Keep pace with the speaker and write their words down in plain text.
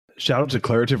Shout out to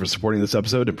Claritin for supporting this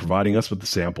episode and providing us with the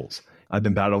samples. I've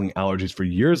been battling allergies for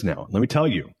years now. Let me tell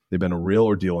you, they've been a real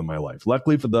ordeal in my life.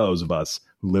 Luckily for those of us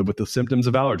who live with the symptoms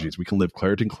of allergies, we can live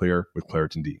Claritin Clear with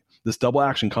Claritin D. This double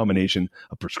action combination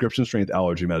of prescription strength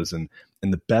allergy medicine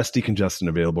and the best decongestant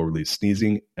available relieves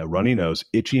sneezing, a runny nose,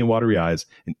 itchy and watery eyes,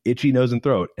 an itchy nose and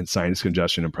throat, and sinus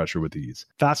congestion and pressure with ease.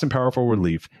 Fast and powerful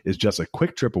relief is just a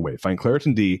quick trip away. Find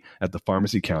Claritin D at the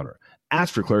pharmacy counter.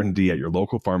 Ask for Claritin D at your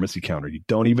local pharmacy counter. You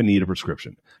don't even need a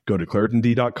prescription. Go to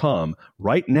ClaritinD.com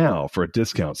right now for a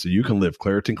discount so you can live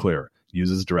Claritin Clear. Use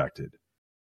as directed.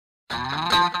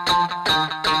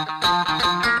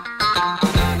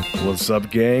 What's up,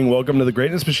 gang? Welcome to The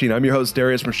Greatness Machine. I'm your host,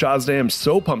 Darius Mershazde. I'm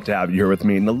so pumped to have you here with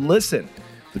me. Now listen,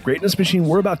 The Greatness Machine,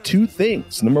 we're about two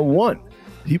things. Number one,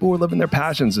 people who are living their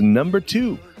passions. And number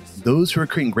two, those who are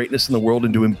creating greatness in the world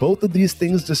and doing both of these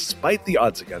things despite the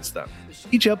odds against them.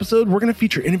 Each episode, we're going to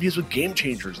feature interviews with game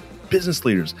changers, business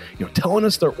leaders, telling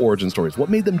us their origin stories, what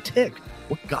made them tick,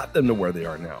 what got them to where they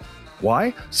are now.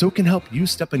 Why? So it can help you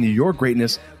step into your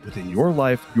greatness within your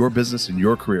life, your business, and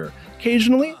your career.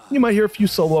 Occasionally, you might hear a few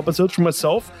solo episodes from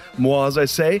myself, moi as I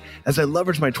say, as I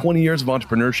leverage my 20 years of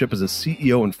entrepreneurship as a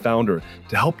CEO and founder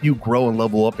to help you grow and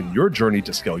level up in your journey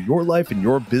to scale your life and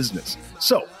your business.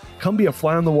 So come be a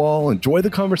fly on the wall, enjoy the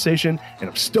conversation, and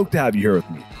I'm stoked to have you here with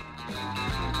me.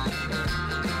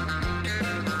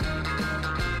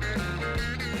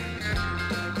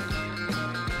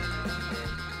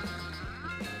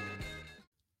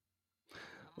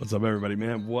 What's up, everybody,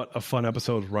 man? What a fun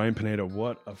episode with Ryan Pineda.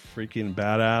 What a freaking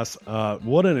badass.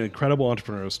 What an incredible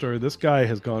entrepreneurial story. This guy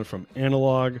has gone from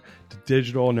analog to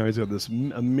digital. Now he's got this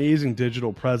amazing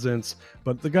digital presence.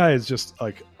 But the guy is just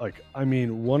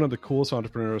one of the coolest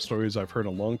entrepreneurial stories I've heard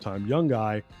in a long time. Young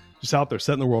guy, just out there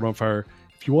setting the world on fire.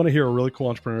 If you want to hear a really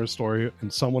cool entrepreneurial story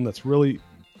and someone that's really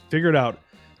figured out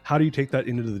how do you take that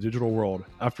into the digital world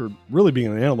after really being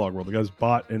in the analog world, the guy's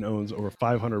bought and owns over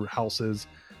 500 houses,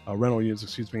 rental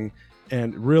units,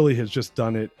 and really has just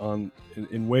done it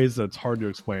in ways that's hard to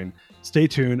explain. Stay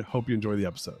tuned. Hope you enjoy the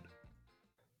episode.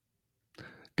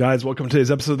 Guys, welcome to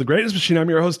today's episode of The Greatness Machine. I'm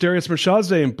your host, Darius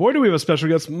Mershazde, and boy, do we have a special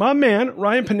guest. My man,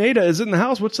 Ryan Pineda, is in the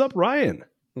house. What's up, Ryan?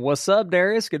 What's up,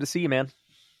 Darius? Good to see you, man.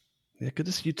 Yeah, good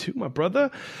to see you too, my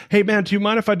brother. Hey, man, do you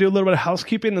mind if I do a little bit of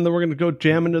housekeeping, and then we're going to go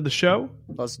jam into the show?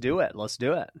 Let's do it. Let's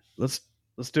do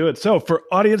it. So for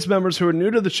audience members who are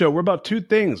new to the show, we're about two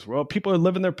things. We're about people who are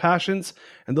living their passions,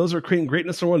 and those who are creating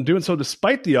greatness in the world and doing so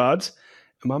despite the odds.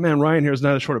 And my man Ryan here is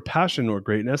neither short of passion nor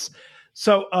greatness.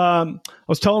 So I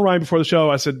was telling Ryan before the show,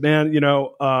 I said, man,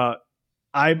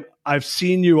 I've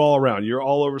seen you all around. You're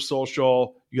all over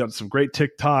social. You got some great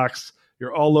TikToks.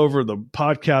 You're all over the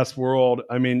podcast world.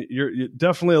 I mean, you're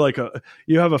definitely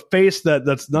you have a face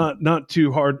that's not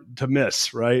too hard to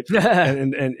miss, right?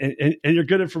 and you're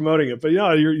good at promoting it. But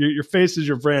your face is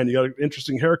your brand. You got an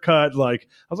interesting haircut. I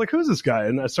was like, who's this guy?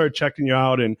 And I started checking you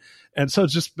out, and so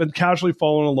it's just been casually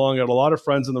following along. I got a lot of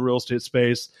friends in the real estate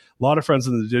space, a lot of friends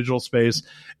in the digital space,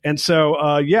 and so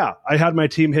I had my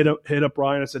team hit up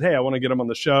Ryan. I said, hey, I want to get him on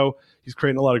the show. He's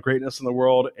creating a lot of greatness in the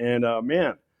world, and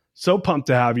man. So pumped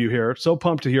to have you here. So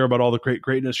pumped to hear about all the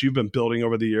greatness you've been building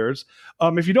over the years.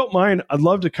 If you don't mind, I'd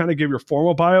love to kind of give your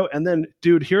formal bio. And then,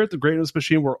 dude, here at The Greatness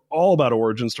Machine, we're all about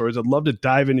origin stories. I'd love to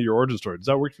dive into your origin story. Does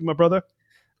that work for you, my brother?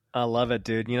 I love it,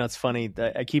 dude. It's funny.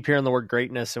 I keep hearing the word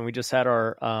greatness, and we just had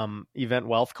our event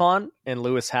WealthCon, and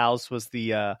Lewis Howes was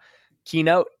the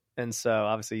keynote. And so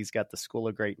obviously he's got the School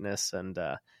of Greatness, and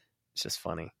it's just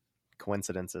funny.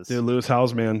 Coincidences. Dude, Lewis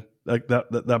Howes, man,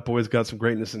 that boy's got some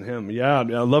greatness in him. Yeah, I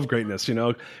love greatness,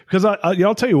 because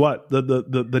I'll tell you what,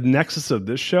 the nexus of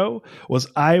this show was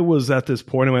I was at this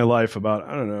point in my life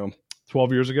about,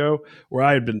 12 years ago, where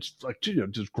I had been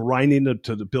just grinding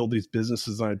to build these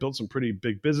businesses, and I built some pretty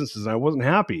big businesses, and I wasn't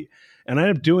happy. And I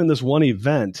ended up doing this one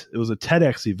event. It was a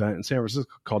TEDx event in San Francisco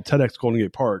called TEDx Golden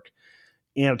Gate Park.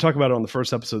 And I talked about it on the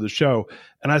first episode of the show.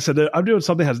 And I said, I'm doing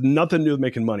something that has nothing to do with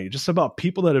making money, just about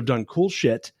people that have done cool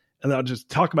shit. And I'll just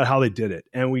talk about how they did it.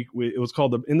 And it was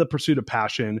called In the Pursuit of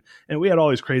Passion. And we had all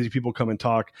these crazy people come and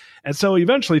talk. And so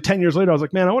eventually 10 years later, I was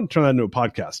like, man, I want to turn that into a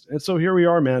podcast. And so here we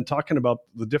are, man, talking about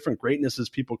the different greatnesses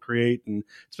people create. And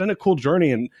it's been a cool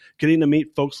journey, and getting to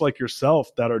meet folks like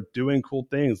yourself that are doing cool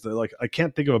things. That, I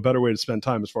can't think of a better way to spend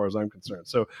time as far as I'm concerned.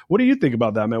 So what do you think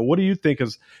about that, man? What do you think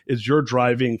is your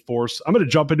driving force? I'm going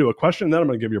to jump into a question, and then I'm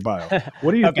going to give your bio.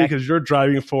 What do you think is your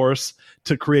driving force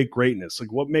to create greatness?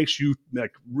 What makes you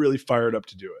really fired up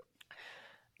to do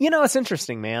it? It's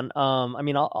interesting, man.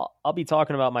 I'll be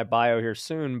talking about my bio here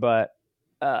soon, but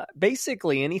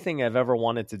basically anything I've ever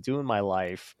wanted to do in my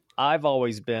life, I've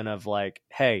always been of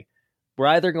hey, we're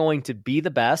either going to be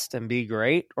the best and be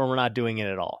great, or we're not doing it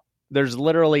at all. There's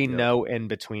literally no in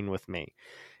between with me.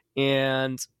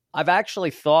 And I've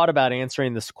actually thought about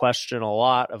answering this question a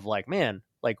lot of like, man,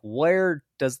 like, where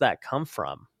does that come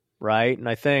from? Right. And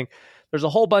I think there's a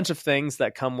whole bunch of things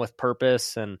that come with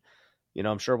purpose. And,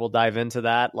 I'm sure we'll dive into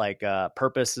that. Like,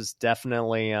 purpose is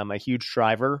definitely a huge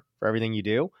driver for everything you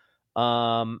do.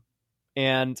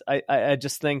 And I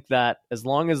just think that as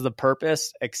long as the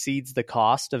purpose exceeds the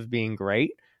cost of being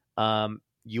great,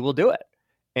 you will do it.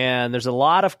 And there's a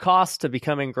lot of cost to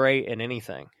becoming great in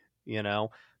anything,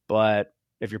 but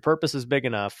if your purpose is big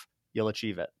enough, you'll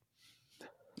achieve it.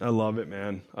 I love it,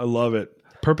 man. I love it.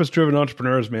 Purpose-driven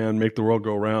entrepreneurs, man, make the world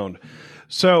go round.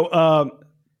 So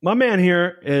my man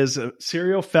here is a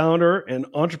serial founder and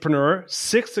entrepreneur,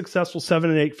 6 successful 7-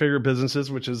 and 8-figure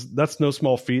businesses, that's no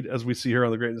small feat, as we see here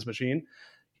on the Greatness Machine.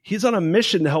 He's on a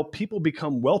mission to help people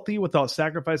become wealthy without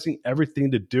sacrificing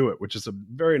everything to do it, which is a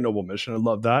very noble mission. I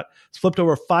love that. He's flipped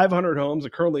over 500 homes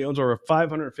and currently owns over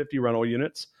 550 rental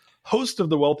units. Host of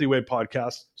the Wealthy Way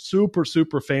podcast, super,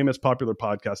 super famous, popular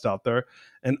podcast out there,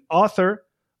 and author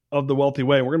of The Wealthy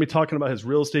Way. And we're going to be talking about his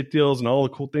real estate deals and all the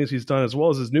cool things he's done, as well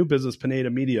as his new business, Pineda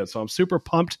Media. So I'm super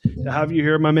pumped to have you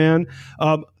here, my man.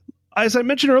 As I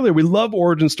mentioned earlier, we love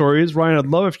origin stories. Ryan, I'd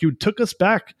love if you took us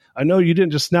back. I know you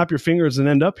didn't just snap your fingers and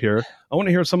end up here. I want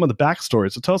to hear some of the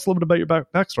backstory. So tell us a little bit about your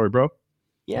backstory, bro.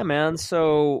 Yeah, man.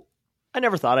 So I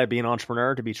never thought I'd be an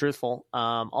entrepreneur, to be truthful.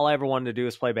 All I ever wanted to do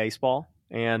was play baseball.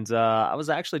 And I was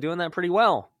actually doing that pretty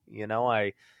well.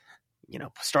 I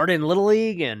started in Little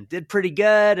League and did pretty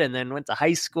good, and then went to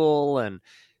high school and,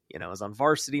 was on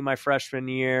varsity my freshman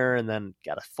year, and then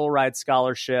got a full ride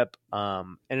scholarship.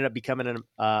 Ended up becoming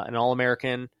an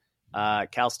All-American,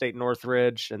 Cal State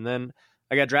Northridge. And then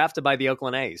I got drafted by the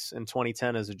Oakland A's in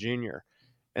 2010 as a junior.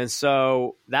 And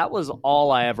so that was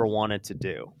all I ever wanted to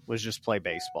do, was just play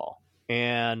baseball.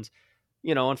 And,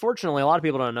 unfortunately, a lot of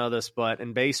people don't know this, but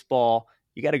in baseball,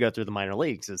 you got to go through the minor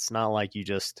leagues. It's not like you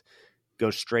just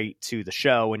go straight to the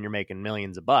show when you're making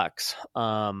millions of bucks.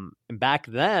 And back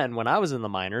then, when I was in the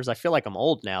minors, I feel like I'm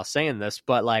old now saying this,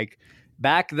 but like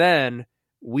back then,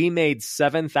 we made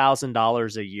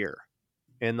 $7,000 a year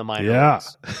in the minor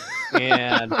leagues.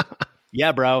 And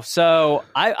yeah, bro. So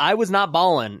I was not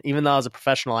balling, even though I was a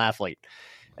professional athlete.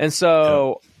 And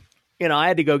so, I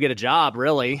had to go get a job,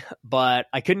 really, but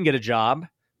I couldn't get a job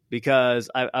because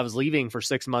I was leaving for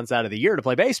 6 months out of the year to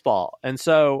play baseball. And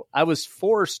so I was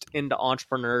forced into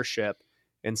entrepreneurship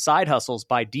and side hustles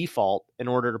by default in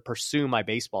order to pursue my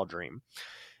baseball dream.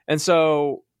 And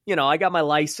so, I got my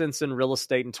license in real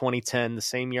estate in 2010, the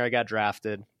same year I got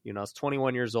drafted. I was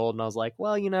 21 years old, and I was like,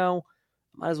 well, I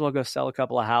might as well go sell a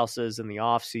couple of houses in the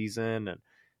off season, and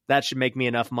that should make me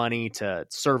enough money to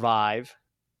survive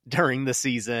during the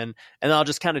season. And I'll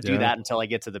just kind of do that until I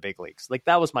get to the big leagues. Like,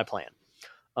 that was my plan.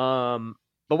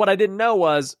 But what I didn't know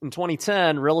was in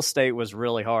 2010, real estate was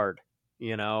really hard.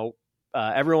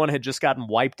 Everyone had just gotten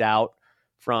wiped out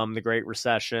from the Great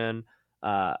Recession.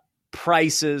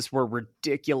 Prices were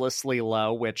ridiculously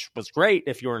low, which was great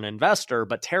if you're an investor,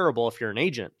 but terrible if you're an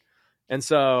agent. And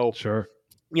so, sure,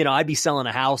 I'd be selling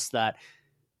a house that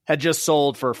had just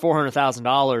sold for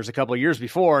 $400,000 a couple of years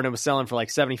before, and it was selling for like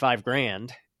 75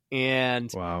 grand. And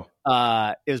wow,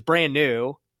 it was brand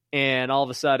new. And all of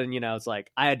a sudden, it's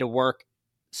like I had to work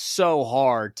so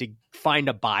hard to find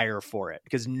a buyer for it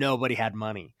because nobody had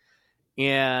money.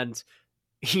 And,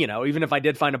 even if I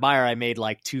did find a buyer, I made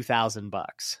like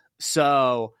 $2,000.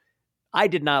 So I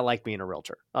did not like being a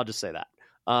realtor. I'll just say that.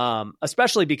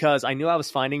 Especially because I knew I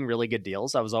was finding really good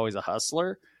deals. I was always a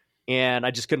hustler and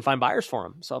I just couldn't find buyers for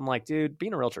them. So I'm like, dude,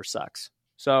 being a realtor sucks.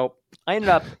 So I ended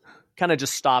up kind of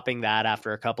just stopping that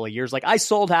after a couple of years. Like, I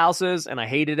sold houses and I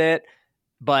hated it,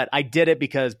 but I did it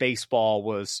because baseball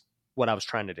was what I was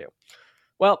trying to do.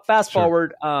 Well, fast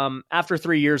forward, after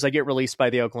 3 years, I get released by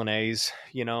the Oakland A's.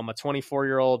 I'm a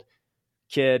 24-year-old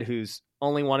kid who's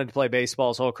only wanted to play baseball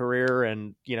his whole career.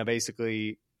 And,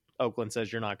 basically Oakland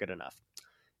says you're not good enough.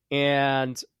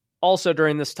 And also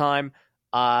during this time,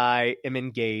 I am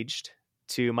engaged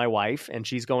to my wife, and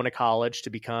she's going to college to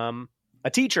become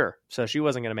a teacher. So she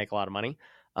wasn't going to make a lot of money.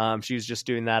 She was just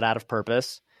doing that out of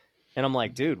purpose. And I'm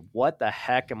like, dude, what the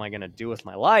heck am I going to do with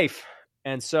my life?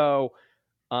 And so,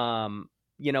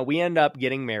 we end up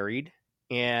getting married,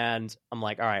 and I'm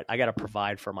like, all right, I got to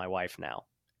provide for my wife now.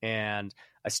 And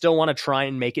I still want to try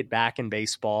and make it back in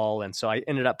baseball. And so I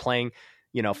ended up playing,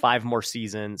 5 more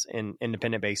seasons in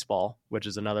independent baseball, which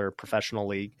is another professional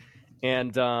league.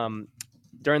 And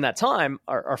during that time,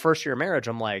 our first year of marriage,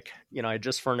 I'm like, I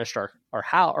just furnished our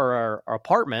house or our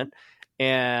apartment,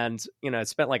 and, I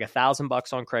spent like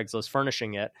 $1,000 on Craigslist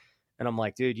furnishing it. And I'm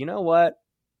like, dude, you know what?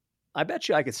 I bet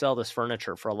you I could sell this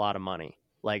furniture for a lot of money,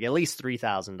 like at least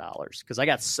 $3,000, because I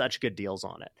got such good deals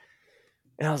on it.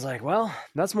 And I was like, well,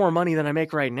 that's more money than I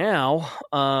make right now.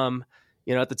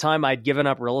 At the time I'd given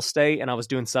up real estate and I was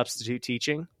doing substitute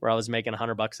teaching where I was making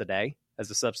 $100 a day as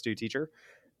a substitute teacher.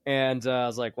 And I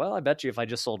was like, well, I bet you if I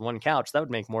just sold one couch, that would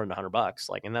make more than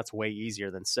 $100. And that's way easier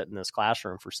than sitting in this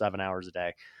classroom for 7 hours a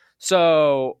day.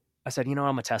 So I said, I'm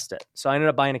going to test it. So I ended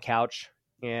up buying a couch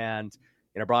and,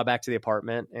 brought it back to the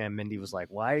apartment. And Mindy was like,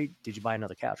 why did you buy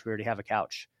another couch? We already have a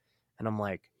couch. And I'm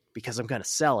like, because I'm going to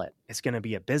sell it. It's going to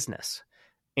be a business.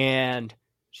 And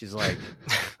she's like,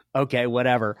 okay,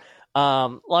 whatever.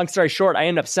 Long story short, I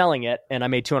ended up selling it and I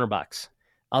made $200.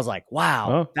 I was like,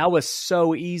 wow, That was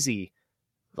so easy,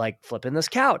 like flipping this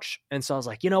couch. And so I was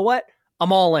like, you know what?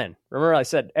 I'm all in. Remember I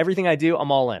said, everything I do,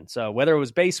 I'm all in. So whether it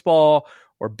was baseball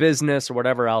or business or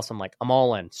whatever else, I'm like, I'm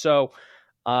all in. So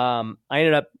I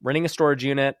ended up renting a storage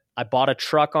unit. I bought a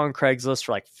truck on Craigslist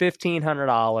for like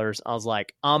 $1,500. I was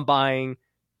like, I'm buying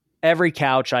every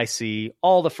couch I see,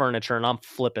 all the furniture, and I'm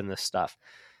flipping this stuff.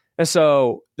 And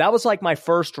so that was like my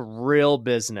first real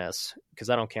business, because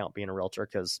I don't count being a realtor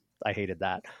because I hated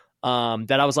that,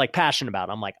 that I was like passionate about.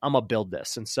 I'm like, I'm going to build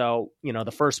this. And so,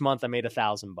 the first month I made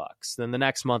 $1,000. Then the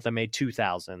next month I made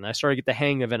 2,000. I started to get the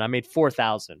hang of it. I made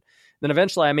 4,000. Then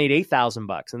eventually I made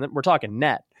 $8,000. And then we're talking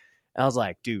net. And I was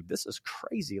like, dude, this is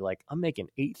crazy. Like I'm making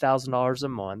 $8,000 a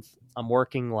month. I'm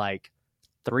working like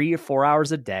 3 or 4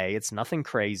 hours a day. It's nothing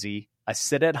crazy. I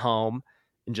sit at home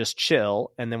and just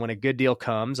chill. And then when a good deal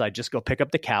comes, I just go pick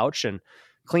up the couch and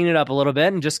clean it up a little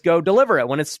bit and just go deliver it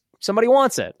when somebody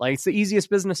wants it. Like it's the easiest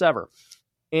business ever.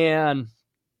 And,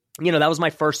 that was my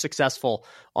first successful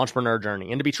entrepreneur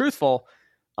journey. And to be truthful,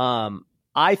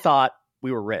 I thought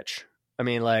we were rich. I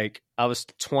mean, like I was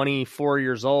 24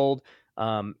 years old,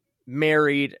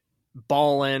 married,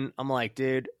 balling. I'm like,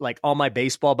 dude, like all my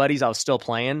baseball buddies, I was still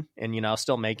playing and, I was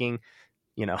still making,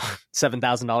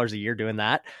 $7,000 a year doing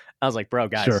that. I was like, bro,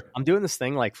 guys, sure. I'm doing this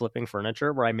thing like flipping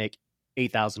furniture where I make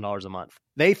 $8,000 a month.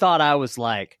 They thought I was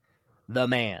like the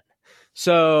man.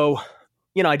 So,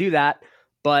 I do that.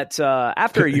 But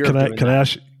after a year, can I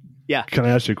ask? Yeah. Can I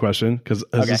ask you a question? Because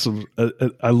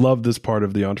I love this part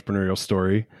of the entrepreneurial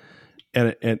story.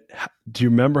 And do you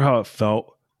remember how it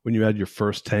felt when you had your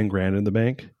first 10 grand in the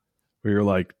bank? Where you're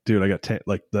like, dude, I got 10,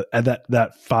 like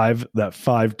that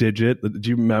five digit. Do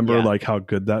you remember like how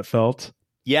good that felt?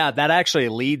 Yeah, that actually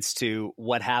leads to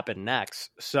what happened next.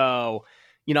 So,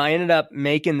 I ended up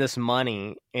making this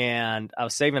money and I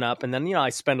was saving up, and then,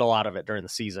 I spent a lot of it during the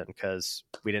season because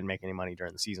we didn't make any money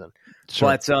during the season. Sure.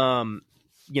 But,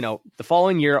 the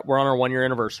following year, we're on our 1 year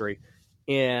anniversary,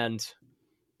 and,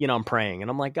 I'm praying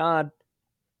and I'm like, God,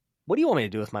 what do you want me to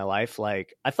do with my life?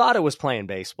 Like, I thought it was playing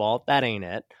baseball. That ain't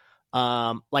it.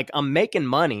 Like I'm making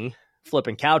money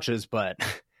flipping couches, but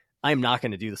I'm not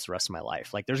going to do this the rest of my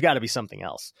life. Like there's got to be something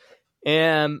else.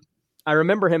 And I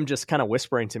remember him just kind of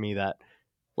whispering to me that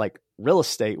like real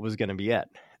estate was going to be it.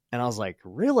 And I was like,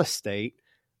 real estate?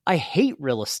 I hate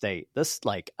real estate. This,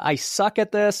 like, I suck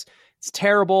at this. It's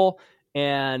terrible.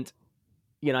 And,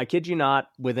 I kid you not,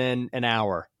 within an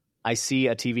hour, I see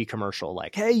a TV commercial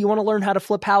like, hey, you want to learn how to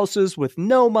flip houses with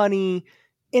no money,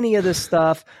 any of this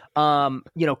stuff, come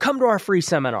to our free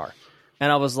seminar.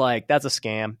 And I was like, that's a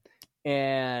scam.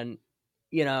 And,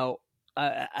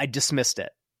 I dismissed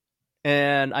it.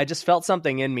 And I just felt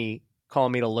something in me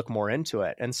calling me to look more into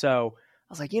it. And so I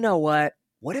was like, you know what?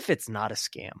 What if it's not a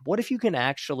scam? What if you can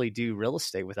actually do real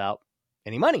estate without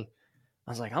any money?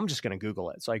 I was like, I'm just going to Google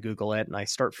it. So I Google it and I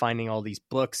start finding all these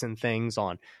books and things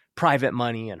on private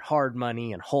money and hard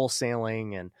money and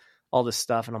wholesaling and all this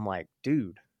stuff. And I'm like,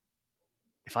 dude,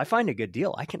 if I find a good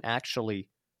deal, I can actually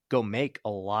go make a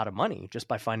lot of money just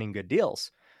by finding good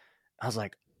deals. I was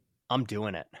like, I'm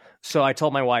doing it. So I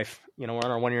told my wife, we're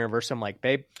on our 1 year anniversary. I'm like,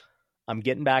 babe, I'm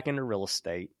getting back into real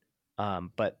estate.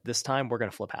 But this time we're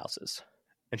going to flip houses.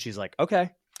 And she's like, okay.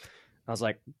 I was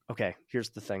like, okay, here's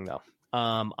the thing though.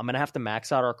 I'm going to have to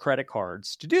max out our credit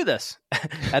cards to do this.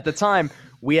 At the time,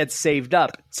 we had saved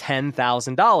up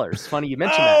 $10,000. Funny you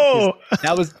mentioned that.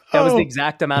 That was the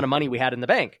exact amount of money we had in the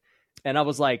bank. And I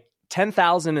was like,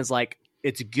 10,000 is like,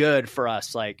 it's good for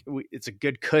us. Like it's a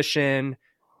good cushion.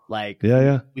 Like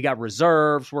we got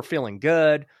reserves. We're feeling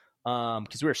good.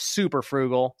 Cause we were super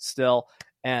frugal still.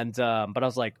 And, but I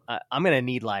was like, I'm going to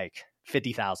need like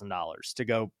 $50,000 to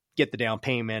go get the down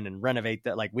payment and renovate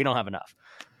that. Like we don't have enough.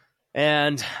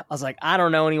 And I was like, I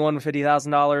don't know anyone with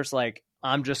 $50,000. Like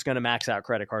I'm just going to max out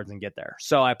credit cards and get there.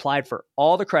 So I applied for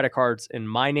all the credit cards in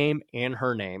my name and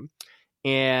her name.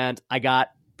 And I got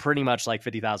pretty much like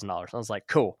 $50,000. I was like,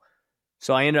 cool.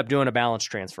 So I ended up doing a balance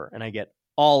transfer and I get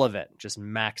all of it just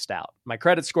maxed out. My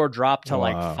credit score dropped to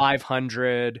like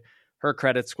 500. Her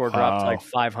credit score dropped to like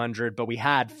 500, but we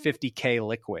had 50K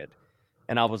liquid.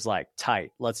 And I was like,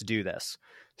 tight, let's do this.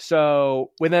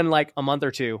 So within like a month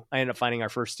or two, I ended up finding our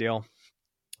first deal.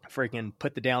 Freaking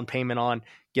put the down payment on,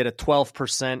 get a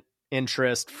 12%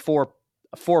 interest,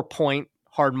 4-point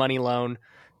hard money loan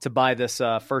to buy this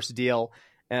first deal.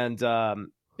 And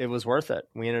it was worth it.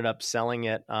 We ended up selling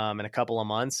it in a couple of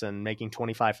months and making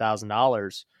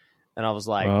 $25,000. And I was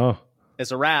like,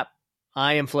 it's a wrap.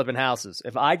 I am flipping houses.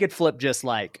 If I could flip just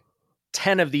like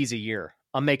 10 of these a year,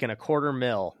 I'm making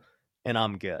 $250,000 and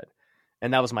I'm good.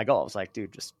 And that was my goal. I was like,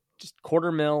 dude, just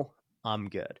 $250,000, I'm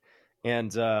good.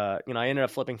 And, I ended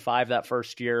up flipping 5 that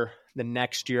first year. The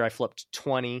next year I flipped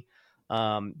 20.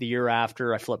 The year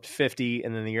after I flipped 50.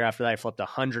 And then the year after that I flipped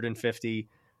 150.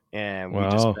 And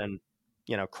we've just been,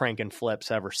 cranking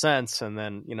flips ever since. And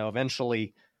then,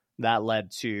 eventually that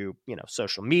led to,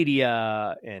 social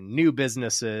media and new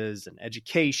businesses and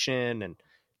education and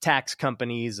tax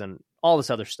companies and all this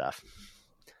other stuff.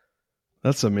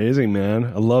 That's amazing, man.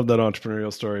 I love that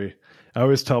entrepreneurial story. I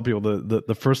always tell people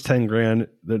the first 10 grand,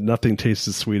 that nothing tastes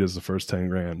as sweet as the first 10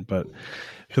 grand, but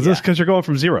because you're going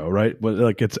from zero, right? But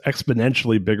like it's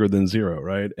exponentially bigger than zero,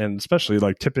 right? And especially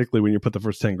like typically when you put the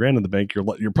first 10 grand in the bank,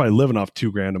 you're probably living off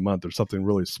 $2,000 a month or something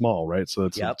really small, right? So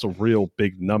it's a real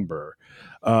big number.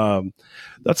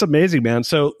 That's amazing, man.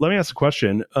 So let me ask a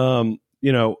question. And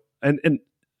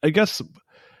I guess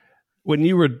when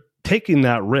you were taking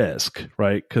that risk,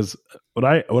 right? Because what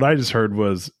I just heard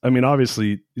was, obviously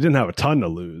you didn't have a ton to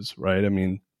lose, right? I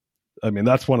mean,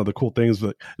 that's one of the cool things,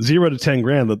 but 0 to 10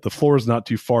 grand, that the floor is not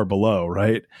too far below,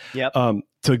 right? Yep.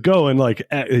 To go and like,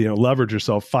 leverage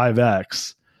yourself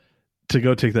 5x to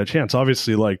go take that chance.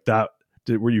 Obviously like that,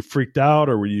 were you freaked out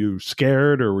or were you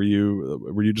scared or were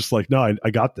you just like, no, I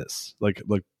got this. Like,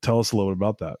 tell us a little bit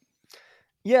about that.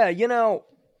 Yeah.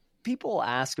 People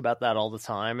ask about that all the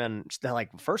time. And they're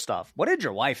like, first off, what did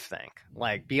your wife think?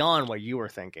 Like beyond what you were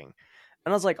thinking.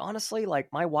 And I was like, honestly,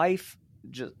 like my wife,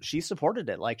 she supported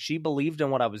it. Like she believed in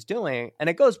what I was doing.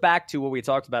 And it goes back to what we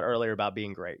talked about earlier about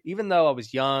being great. Even though I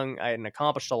was young, I hadn't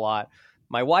accomplished a lot.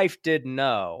 My wife did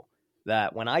know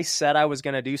that when I said I was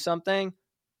going to do something,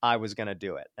 I was going to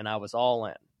do it. And I was all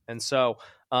in. And so,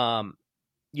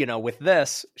 with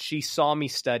this, she saw me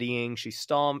studying. She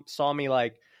saw me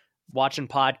like watching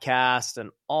podcasts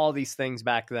and all these things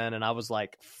back then. And I was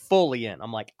like fully in.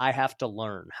 I'm like, I have to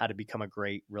learn how to become a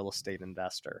great real estate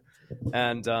investor.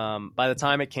 And by the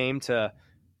time it came to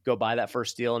go buy that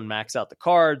first deal and max out the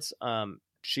cards,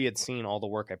 she had seen all the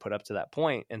work I put up to that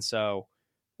point. And so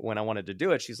when I wanted to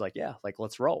do it, she's like, yeah, like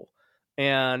let's roll.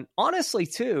 And honestly,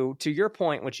 too, to your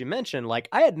point, what you mentioned, like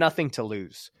I had nothing to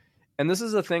lose. And this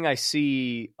is a thing I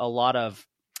see a lot of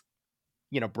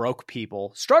broke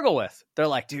people struggle with. They're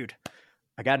like, dude,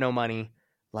 I got no money.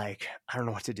 Like, I don't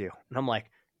know what to do. And I'm like,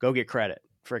 go get credit.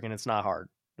 Freaking, it's not hard.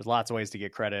 There's lots of ways to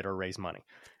get credit or raise money.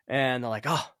 And they're like,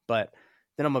 oh, but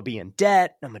then I'm going to be in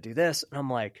debt. I'm going to do this. And I'm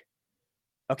like,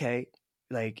 okay,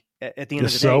 like at the end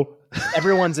of the day,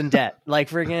 everyone's in debt. Like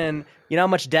freaking, how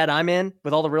much debt I'm in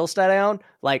with all the real estate I own?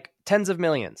 Like tens of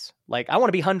millions. Like I want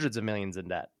to be hundreds of millions in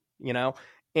debt,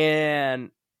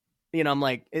 And I'm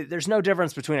like, there's no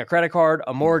difference between a credit card,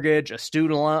 a mortgage, a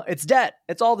student loan. It's debt.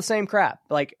 It's all the same crap.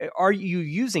 Like, are you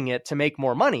using it to make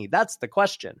more money? That's the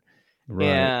question. Right.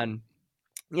 And,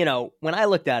 when I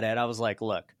looked at it, I was like,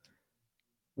 look,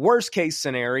 worst case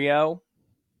scenario,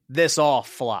 this all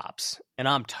flops and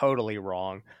I'm totally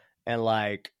wrong. And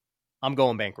like, I'm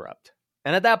going bankrupt.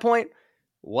 And at that point,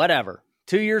 whatever.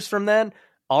 2 years from then,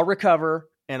 I'll recover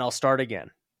and I'll start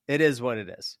again. It is what it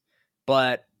is.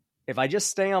 But if I just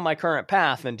stay on my current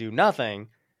path and do nothing,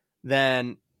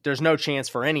 then there's no chance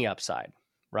for any upside,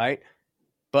 right?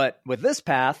 But with this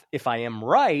path, if I am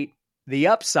right, the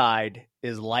upside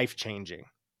is life-changing.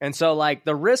 And so like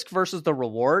the risk versus the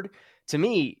reward, to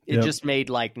me, it just made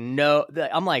like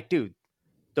I'm like, dude,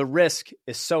 the risk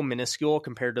is so minuscule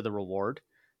compared to the reward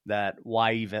that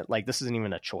why even, like this isn't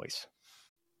even a choice.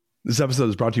 This episode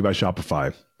is brought to you by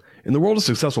Shopify. In the world of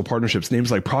successful partnerships,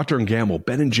 names like Procter & Gamble,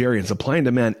 Ben & Jerry, and Supply and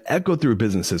Demand echo through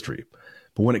business history.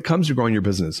 But when it comes to growing your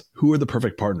business, who are the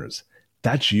perfect partners?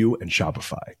 That's you and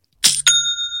Shopify.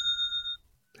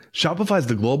 Shopify is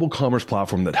the global commerce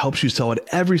platform that helps you sell at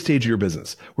every stage of your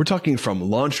business. We're talking from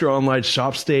launch your online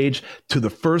shop stage to the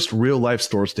first real life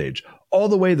store stage, all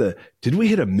the way to, did we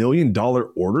hit $1 million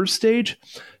order stage?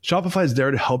 Shopify is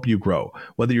there to help you grow.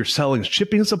 Whether you're selling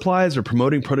shipping supplies or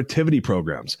promoting productivity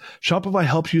programs, Shopify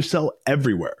helps you sell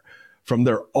everywhere. From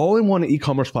their all-in-one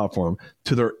e-commerce platform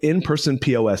to their in-person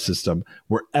POS system,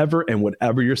 wherever and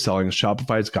whatever you're selling,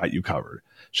 Shopify's got you covered.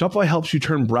 Shopify helps you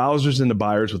turn browsers into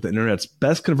buyers with the internet's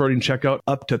best converting checkout,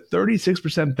 up to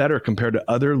 36% better compared to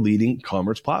other leading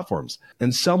commerce platforms.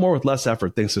 And sell more with less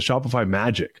effort thanks to Shopify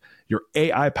Magic, your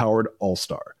AI-powered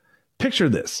all-star. Picture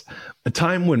this, a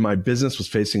time when my business was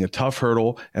facing a tough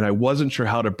hurdle and I wasn't sure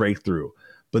how to break through.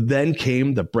 But then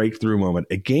came the breakthrough moment,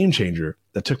 a game changer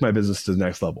that took my business to the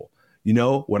next level. You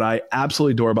know, what I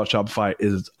absolutely adore about Shopify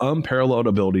is its unparalleled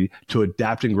ability to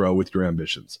adapt and grow with your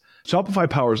ambitions. Shopify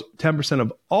powers 10%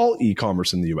 of all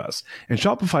e-commerce in the US, and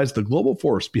Shopify is the global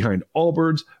force behind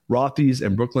Allbirds, Rothy's,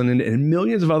 and Brooklinen, and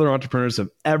millions of other entrepreneurs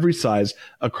of every size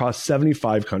across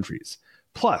 75 countries.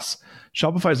 Plus,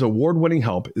 Shopify's award-winning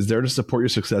help is there to support your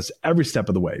success every step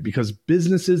of the way, because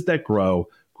businesses that grow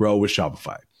with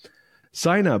Shopify.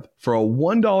 Sign up for a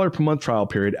 $1 per month trial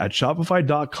period at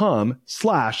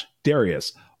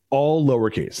shopify.com/Darius, all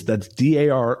lowercase. That's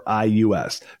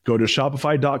Darius. Go to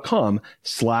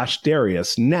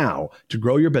shopify.com/Darius now to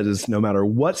grow your business no matter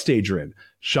what stage you're in.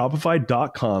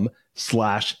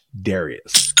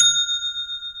 Shopify.com/Darius.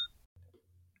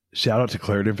 Shout out to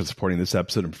Claritin for supporting this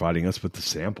episode and providing us with the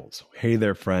samples. Hey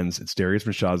there, friends. It's Darius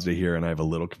from Shazda here, and I have a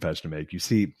little confession to make. You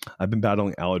see, I've been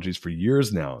battling allergies for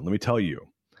years now, and let me tell you,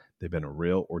 they've been a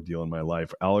real ordeal in my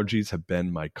life. Allergies have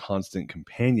been my constant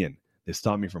companion. They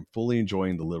stop me from fully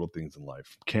enjoying the little things in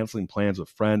life, canceling plans with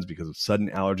friends because of sudden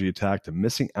allergy attack to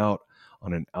missing out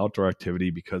on an outdoor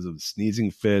activity because of the sneezing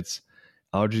fits.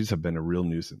 Allergies have been a real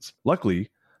nuisance.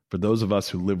 Luckily, for those of us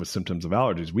who live with symptoms of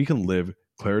allergies, we can live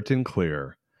Claritin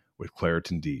Clear with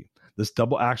Claritin D. This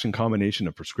double action combination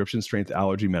of prescription strength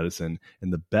allergy medicine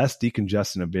and the best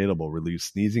decongestant available relieves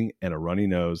sneezing and a runny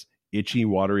nose, itchy,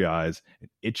 watery eyes, an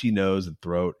itchy nose and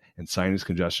throat, and sinus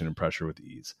congestion and pressure with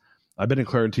ease. I've been a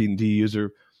Claritin D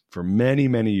user for many,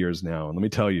 many years now, and let me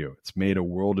tell you, it's made a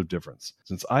world of difference.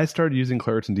 Since I started using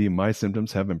Claritin D, my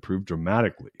symptoms have improved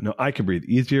dramatically. Now I can breathe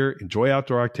easier, enjoy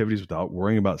outdoor activities without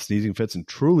worrying about sneezing fits, and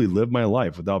truly live my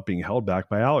life without being held back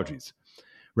by allergies.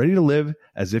 Ready to live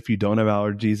as if you don't have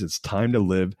allergies? It's time to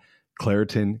live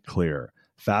Claritin Clear.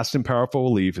 Fast and powerful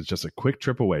relief is just a quick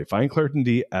trip away. Find Claritin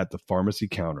D at the pharmacy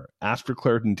counter. Ask for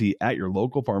Claritin D at your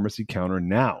local pharmacy counter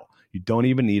now. You don't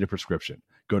even need a prescription.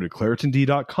 Go to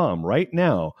ClaritinD.com right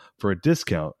now for a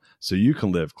discount so you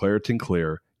can live Claritin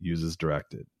Clear. Use as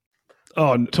directed.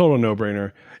 Oh, total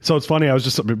no-brainer. So it's funny, I was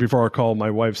just, before our call, my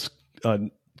wife's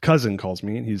cousin calls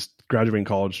me, and he's graduating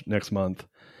college next month,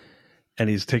 and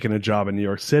he's taking a job in New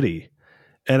York City.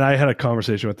 And I had a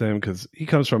conversation with him because he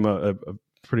comes from a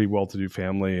pretty well-to-do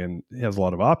family and he has a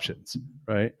lot of options,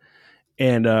 right?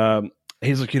 And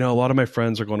he's like, a lot of my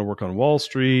friends are going to work on Wall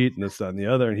Street and this, that, and the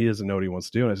other, and he doesn't know what he wants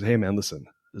to do. And I said, hey, man, listen,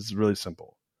 this is really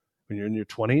simple. When you're in your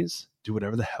 20s, do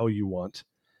whatever the hell you want.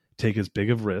 Take as big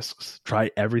of risks.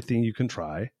 Try everything you can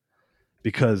try,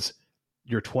 because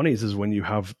your 20s is when you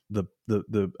have the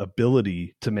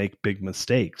ability to make big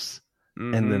mistakes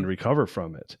and then recover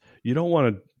from it. You don't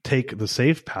want to take the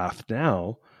safe path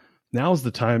now. Now's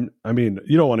the time. I mean,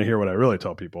 you don't want to hear what I really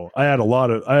tell people. I had a lot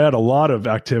of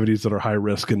activities that are high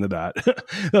risk into that.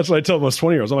 That's what I tell most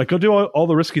 20-year-olds. I'm like, go do all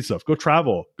the risky stuff. Go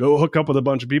travel. Go hook up with a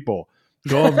bunch of people.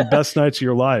 Go have the best nights of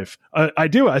your life. I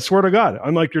do. I swear to God.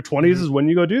 I'm like, your 20s is when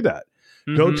you go do that.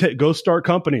 Go start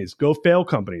companies. Go fail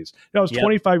companies. I was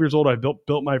 25 years old. I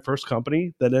built my first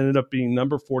company that ended up being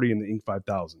number 40 in the Inc.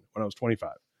 5000 when I was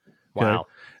 25. Okay? Wow.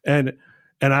 And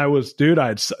I was, dude,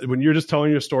 when you're just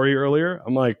telling your story earlier,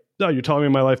 I'm like, no, you're telling me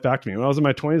my life back to me. When I was in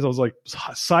my 20s, I was like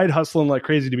side hustling like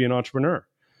crazy to be an entrepreneur.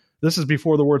 This is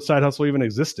before the word side hustle even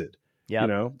existed.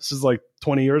 Yeah. This is like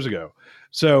 20 years ago.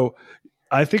 So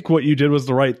I think what you did was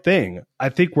the right thing. I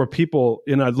think where people,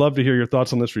 and I'd love to hear your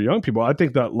thoughts on this for young people. I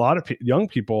think that a lot of young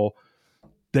people,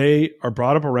 they are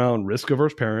brought up around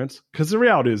risk-averse parents, because the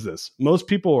reality is this: most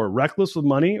people are reckless with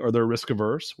money, or they're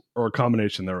risk-averse, or a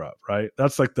combination thereof, right?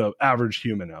 That's like the average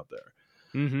human out there.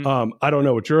 I don't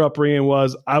know what your upbringing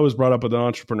was. I was brought up with an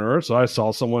entrepreneur, so I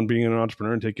saw someone being an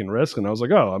entrepreneur and taking risks, and I was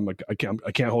like, oh, I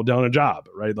can't hold down a job,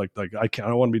 right? Like I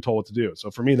don't want to be told what to do.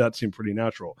 So for me, that seemed pretty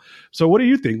natural. So what do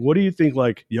you think? What do you think,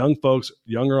 like young folks,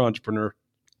 younger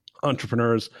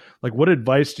entrepreneurs, like what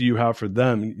advice do you have for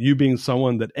them? You being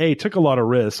someone that took a lot of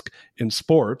risk in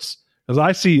sports, because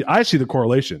I see the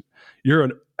correlation. You're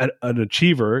an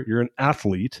achiever. You're an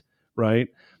athlete, right?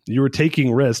 You were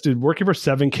taking risks. Dude, working for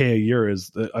 $7,000 a year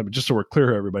is, just so we're clear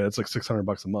here, everybody, that's like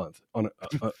 $600 a month, on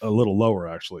a little lower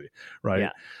actually, right? Yeah.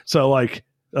 So like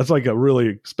that's like a really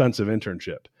expensive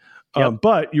internship. Yep.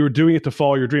 But you were doing it to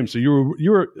follow your dreams. So you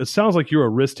were, it sounds like you're a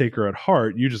risk taker at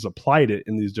heart. You just applied it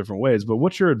in these different ways. But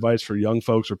what's your advice for young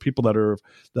folks or people that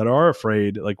are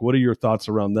afraid? Like, what are your thoughts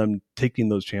around them taking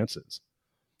those chances?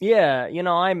 Yeah.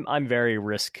 I'm very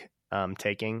risk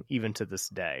taking even to this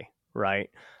day. Right.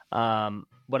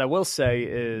 What I will say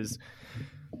is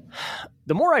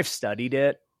the more I've studied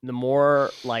it, the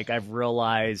more like I've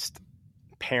realized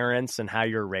parents and how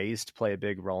you're raised play a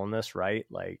big role in this, right?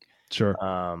 Like, Sure.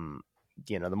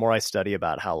 The more I study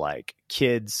about how like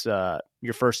kids,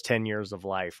 your first 10 years of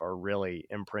life are really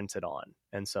imprinted on.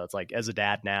 And so it's like, as a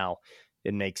dad now,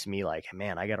 it makes me like,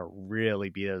 man, I got to really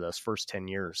be there those first 10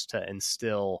 years to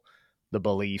instill the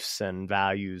beliefs and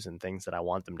values and things that I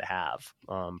want them to have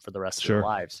for the rest of their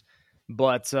lives.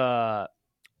 But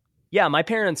yeah, my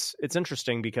parents, it's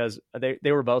interesting because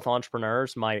they were both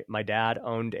entrepreneurs. My dad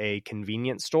owned a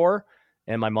convenience store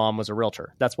and my mom was a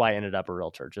realtor. That's why I ended up a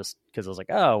realtor, just because I was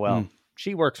like, oh, well,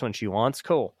 she works when she wants.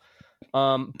 Cool.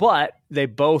 But they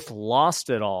both lost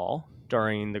it all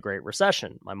during the Great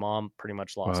Recession. My mom pretty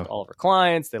much lost all of her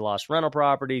clients. They lost rental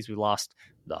properties. We lost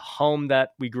the home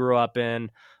that we grew up in.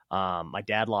 My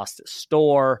dad lost his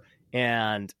store.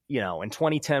 And, in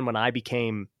 2010, when I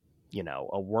became,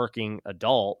 a working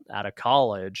adult out of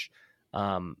college,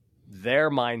 their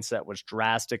mindset was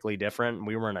drastically different.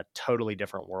 We were in a totally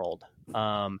different world.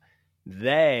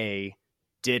 They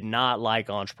did not like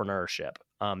entrepreneurship.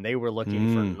 They were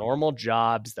looking for normal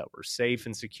jobs that were safe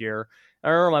and secure. I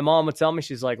remember my mom would tell me,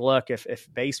 she's like, look, if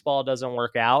baseball doesn't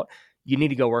work out, you need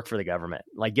to go work for the government.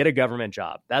 Like, get a government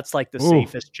job. That's like the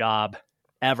safest job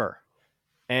ever.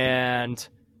 And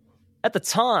at the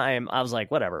time, I was like,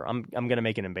 whatever, I'm going to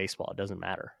make it in baseball. It doesn't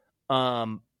matter.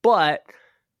 But,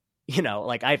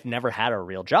 like I've never had a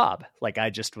real job. Like I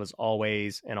just was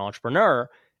always an entrepreneur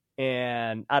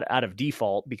and out of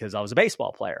default because I was a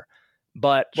baseball player.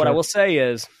 But what I will say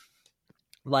is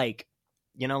like,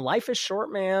 life is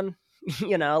short, man.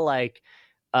 The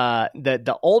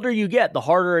older you get, the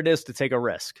harder it is to take a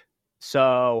risk.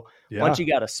 So once you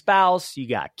got a spouse, you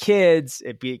got kids,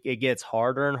 it gets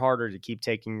harder and harder to keep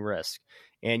taking risks,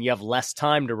 and you have less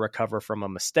time to recover from a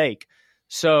mistake.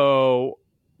 So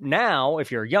now,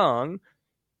 if you're young,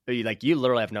 you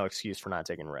literally have no excuse for not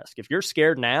taking risk. If you're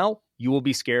scared now, you will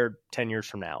be scared 10 years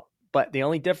from now. But the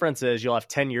only difference is you'll have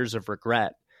 10 years of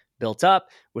regret built up,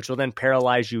 which will then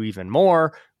paralyze you even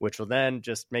more, which will then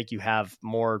just make you have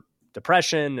more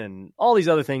depression and all these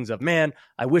other things of, man,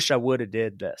 I wish I would have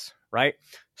did this. Right.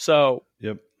 So,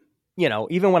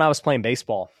 even when I was playing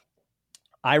baseball,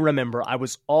 I remember I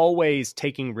was always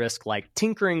taking risk, like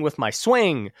tinkering with my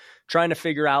swing, trying to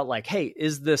figure out like, hey,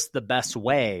 is this the best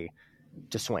way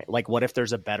to swing? Like, what if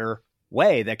there's a better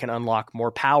way that can unlock more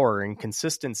power and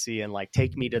consistency and like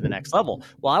take me to the next level?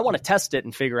 Well, I want to test it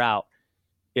and figure out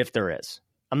if there is.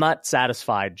 I'm not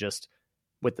satisfied just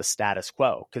with the status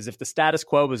quo, because if the status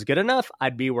quo was good enough,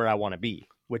 I'd be where I want to be,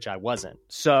 which I wasn't.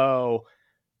 So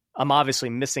I'm obviously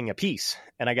missing a piece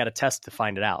and I got to test to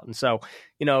find it out. And so,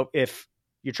 if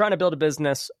you're trying to build a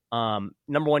business, number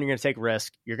one, you're going to take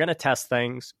risk. You're going to test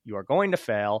things. You are going to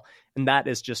fail. And that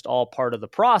is just all part of the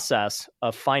process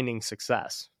of finding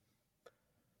success.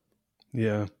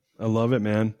 Yeah, I love it,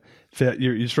 man.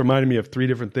 You just reminded me of three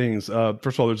different things. First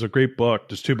of all, there's a great book.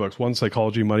 There's two books. One,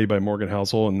 Psychology Money by Morgan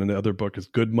Housel, and then the other book is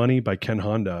Good Money by Ken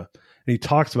Honda. And he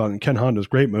talks about, and Ken Honda's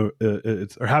great,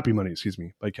 or Happy Money,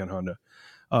 by Ken Honda.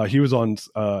 He was on,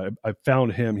 I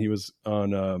found him, he was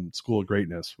on School of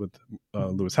Greatness with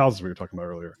Lewis Howes, we were talking about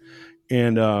earlier.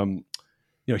 And,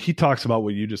 he talks about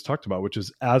what you just talked about, which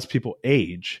is as people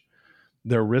age,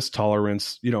 their risk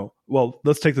tolerance,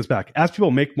 let's take this back. As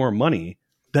people make more money,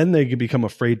 then they can become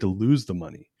afraid to lose the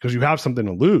money because you have something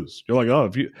to lose. You're like, oh,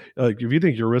 if you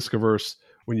think you're risk averse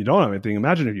when you don't have anything,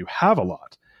 imagine if you have a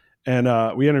lot.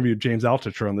 And we interviewed James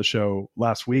Altucher on the show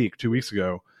 2 weeks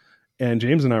ago. And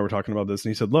James and I were talking about this, and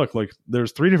he said, look, like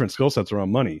there's three different skill sets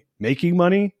around money: making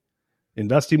money,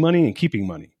 investing money, and keeping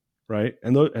money. Right.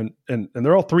 And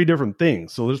they're all three different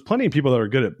things. So there's plenty of people that are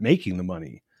good at making the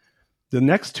money. The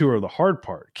next two are the hard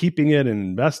part, keeping it and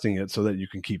investing it so that you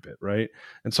can keep it. Right.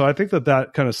 And so I think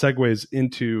that kind of segues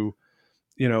into,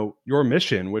 your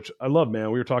mission, which I love,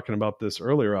 man. We were talking about this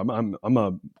earlier. I'm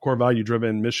a core value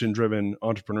driven, mission driven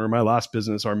entrepreneur. My last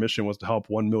business, our mission was to help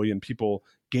 1 million people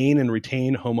gain and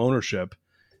retain home ownership.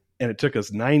 And it took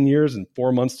us 9 years and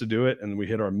 4 months to do it. And we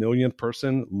hit our millionth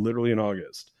person literally in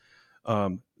August.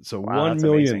 So wow, 1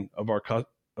 million of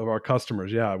our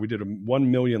customers. Yeah. We did 1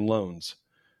 million loans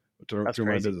through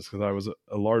my business because I was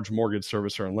a large mortgage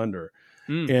servicer and lender.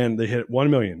 And they hit 1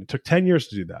 million. It took 10 years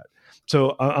to do that.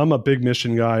 So I'm a big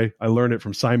mission guy. I learned it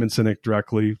from Simon Sinek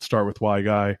directly, Start With Why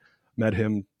guy. met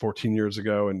him 14 years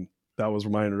ago, and that was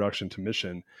my introduction to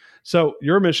mission. So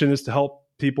your mission is to help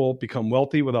people become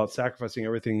wealthy without sacrificing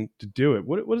everything to do it.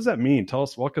 What does that mean? Tell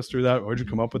us, walk us through that. Where'd you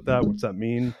come up with that? What's that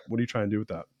mean? What are you trying to do with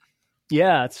that?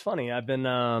 Yeah, it's funny. I've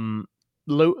been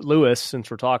Lewis,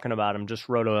 since we're talking about him, just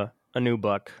wrote a new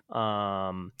book.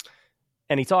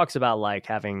 And he talks about like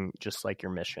having just like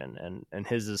your mission, and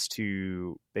his is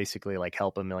to basically like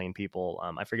help 1 million people.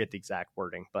 I forget the exact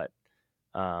wording, but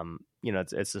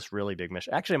it's this really big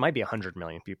mission. Actually, it might be 100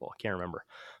 million people. I can't remember,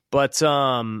 but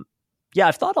yeah,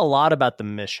 I've thought a lot about the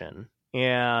mission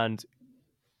and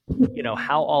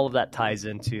how all of that ties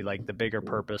into like the bigger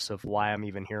purpose of why I'm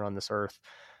even here on this earth.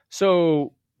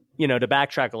 So, to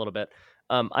backtrack a little bit,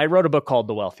 I wrote a book called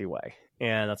The Wealthy Way.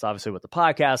 And that's obviously what the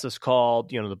podcast is called.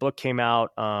 The book came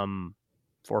out 4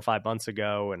 or 5 months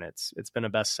ago, and it's been a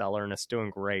bestseller, and it's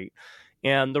doing great.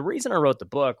 And the reason I wrote the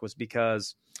book was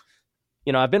because,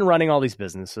 I've been running all these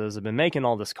businesses. I've been making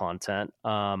all this content.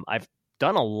 I've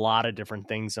done a lot of different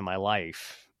things in my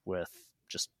life with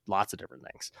just lots of different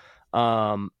things.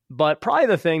 But probably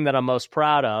the thing that I'm most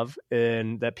proud of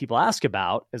and that people ask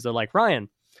about is they're like, Ryan,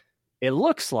 it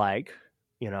looks like,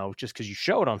 just because you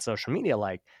show it on social media,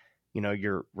 like,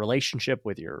 your relationship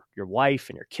with your wife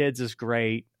and your kids is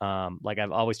great. Like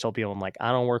I've always told people, I'm like,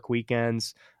 I don't work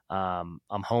weekends. I'm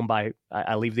home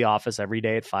I leave the office every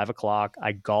day at 5:00.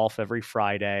 I golf every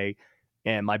Friday,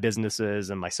 and my businesses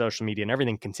and my social media and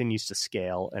everything continues to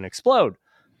scale and explode,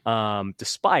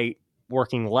 despite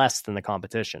working less than the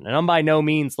competition. And I'm by no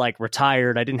means like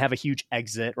retired. I didn't have a huge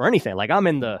exit or anything. Like I'm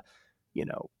in the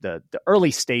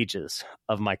early stages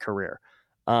of my career.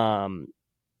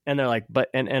 And they're like, but,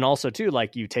 and also too,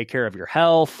 like you take care of your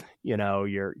health,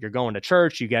 you're going to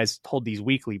church, you guys hold these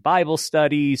weekly Bible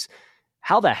studies.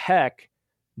 How the heck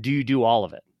do you do all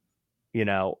of it,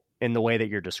 in the way that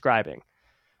you're describing?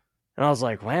 And I was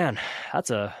like, man,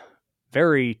 that's a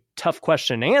very tough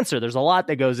question to answer. There's a lot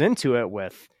that goes into it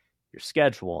with your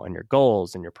schedule and your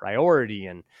goals and your priority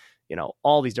and,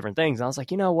 all these different things. And I was like,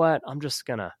 you know what? I'm just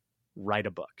going to write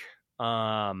a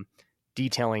book,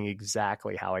 detailing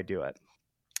exactly how I do it.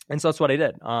 And so that's what I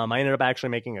did. I ended up actually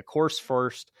making a course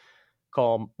first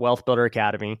called Wealth Builder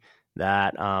Academy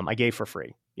that I gave for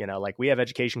free. Like we have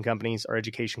education companies. Our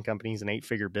education company is an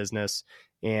 8-figure business.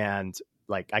 And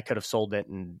like I could have sold it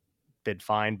and bid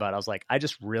fine. But I was like, I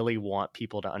just really want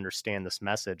people to understand this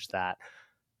message that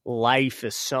life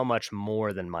is so much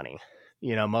more than money.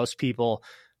 Most people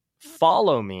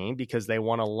follow me because they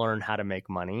want to learn how to make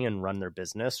money and run their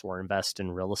business or invest in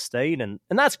real estate. And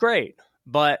that's great.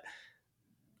 But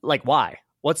like, why?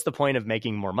 What's the point of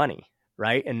making more money?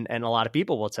 Right. And a lot of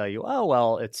people will tell you, oh,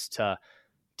 well, it's to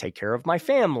take care of my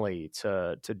family,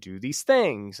 to do these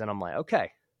things. And I'm like,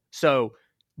 okay, so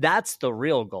that's the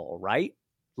real goal, right?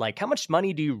 Like, how much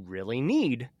money do you really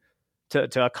need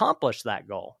to accomplish that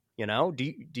goal? Do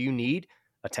you need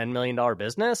a $10 million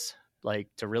business, like,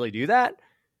 to really do that?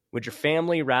 Would your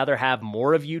family rather have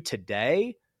more of you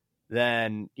today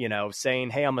than,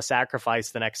 saying, hey, I'm gonna sacrifice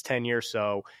the next 10 years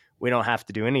so we don't have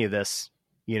to do any of this,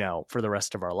 for the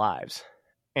rest of our lives?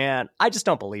 And I just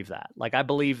don't believe that. Like, I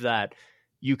believe that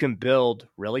you can build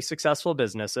really successful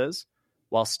businesses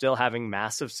while still having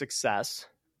massive success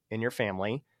in your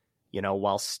family,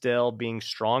 while still being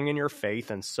strong in your faith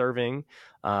and serving,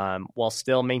 while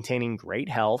still maintaining great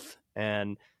health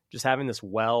and just having this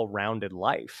well-rounded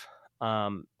life.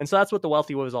 And so that's what The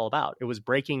Wealthy Way was all about. It was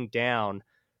breaking down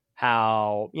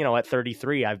how, at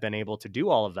 33, I've been able to do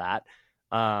all of that.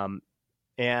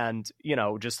 And,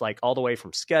 just like all the way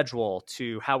from schedule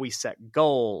to how we set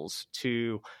goals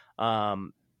to,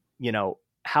 how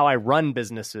I run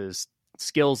businesses,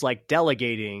 skills like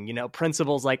delegating,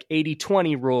 principles like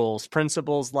 80-20 rules,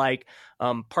 principles like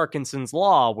Parkinson's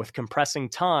law with compressing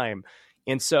time.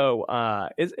 And so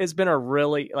it's been a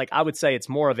really, like, I would say it's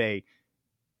more of a,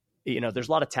 there's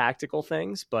a lot of tactical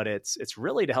things, but it's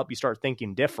really to help you start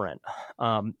thinking different.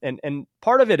 And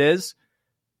part of it is,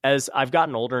 as I've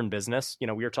gotten older in business,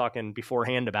 we were talking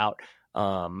beforehand about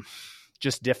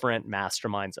just different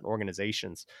masterminds and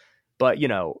organizations. But,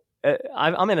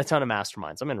 I'm in a ton of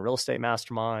masterminds. I'm in real estate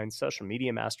masterminds, social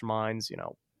media masterminds,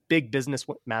 big business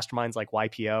masterminds like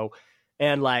YPO.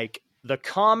 And like the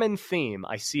common theme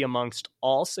I see amongst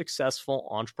all successful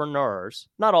entrepreneurs,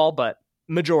 not all, but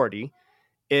majority,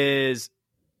 is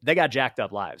they got jacked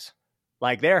up lives.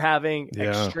 Like they're having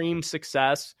extreme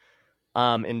success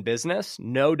in business,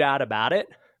 no doubt about it,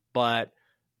 but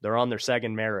they're on their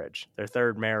second marriage, their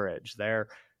third marriage. They're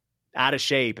out of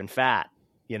shape and fat.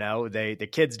 The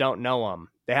kids don't know them.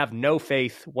 They have no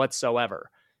faith whatsoever.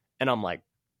 And I'm like,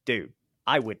 dude,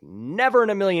 I would never in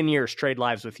a million years trade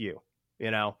lives with you.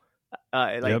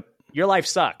 Like your life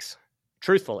sucks,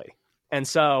 truthfully. And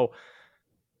so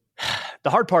the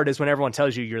hard part is when everyone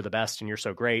tells you you're the best and you're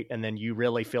so great, and then you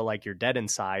really feel like you're dead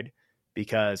inside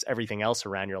because everything else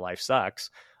around your life sucks.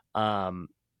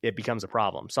 It becomes a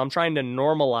problem. So I'm trying to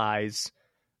normalize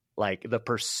like the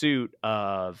pursuit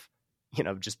of,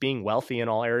 just being wealthy in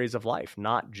all areas of life,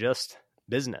 not just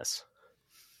business.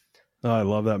 Oh, I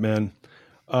love that, man.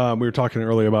 We were talking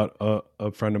earlier about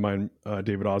a friend of mine,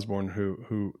 David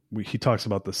Osborne, he talks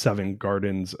about the 7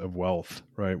 gardens of wealth,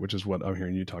 right? Which is what I'm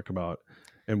hearing you talk about.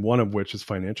 And one of which is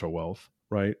financial wealth,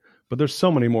 right? But there's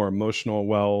so many more: emotional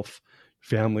wealth,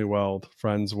 family wealth,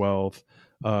 friends wealth.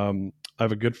 I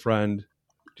have a good friend.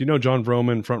 Do you know John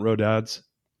Vroman, Front Row Dads?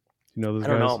 You know those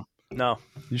guys? I don't know. No.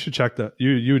 You should check that.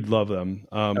 You'd love them.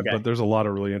 Okay. But there's a lot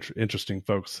of really interesting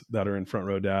folks that are in Front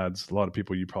Row Dads. A lot of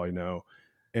people you probably know.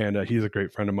 And he's a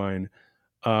great friend of mine.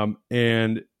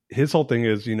 And his whole thing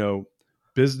is,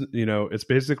 business, it's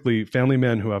basically family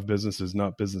men who have businesses,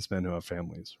 not businessmen who have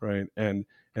families. Right. And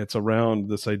it's around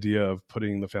this idea of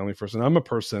putting the family first. And I'm a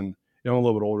person, I'm a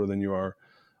little bit older than you are.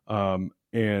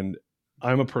 And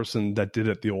I'm a person that did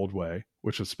it the old way,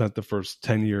 which has spent the first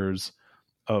 10 years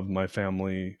of my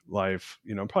family life,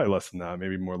 probably less than that,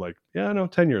 maybe more like,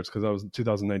 10 years. Cause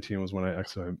 2019 was when I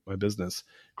exited my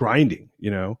grinding,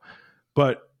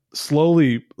 but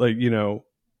slowly, like,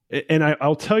 and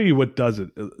I'll tell you what does it.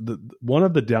 One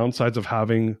of the downsides of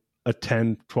having a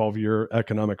 10, 12 year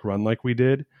economic run like we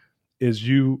did is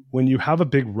when you have a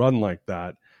big run like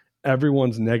that,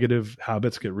 everyone's negative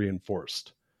habits get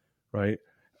reinforced, right?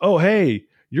 Oh, hey,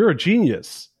 you're a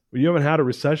genius. Well, you haven't had a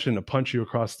recession to punch you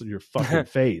across your fucking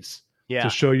face to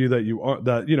show you that you are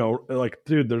like,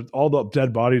 dude, there's all the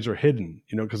dead bodies are hidden,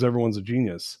 because everyone's a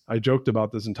genius. I joked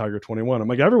about this in Tiger 21. I'm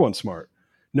like, everyone's smart.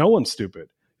 No one's stupid.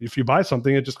 If you buy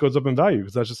something, it just goes up in value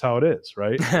because that's just how it is.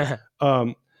 Right.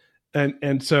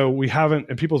 And so we haven't,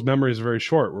 and people's memories are very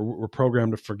short. We're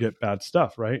programmed to forget bad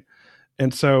stuff. Right.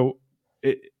 And so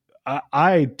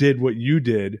I did what you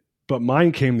did, but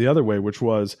mine came the other way, which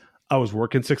was I was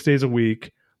working 6 days a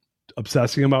week,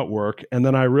 obsessing about work. And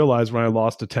then I realized when I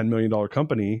lost a $10 million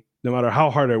company, no matter how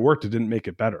hard I worked, it didn't make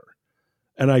it better.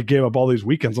 And I gave up all these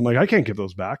weekends. I'm like, I can't give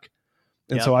those back.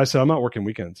 And so I said, I'm not working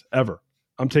weekends ever.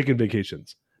 I'm taking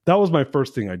vacations. That was my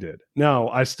first thing I did. Now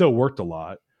I still worked a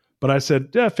lot, but I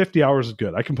said, 50 hours is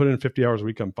good. I can put in 50 hours a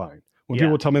week. I'm fine. When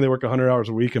people tell me they work 100 hours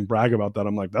a week and brag about that,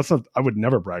 I'm like, I would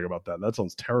never brag about that. That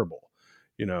sounds terrible,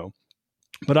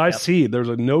 but I see there's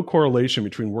no correlation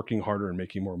between working harder and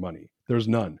making more money. There's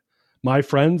none. My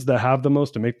friends that have the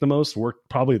most and make the most work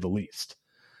probably the least.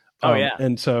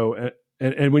 And so,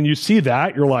 and when you see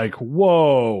that, you're like,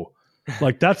 whoa,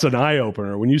 like that's an eye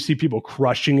opener. When you see people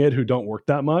crushing it who don't work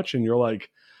that much, and you're like,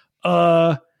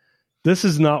 this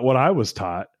is not what I was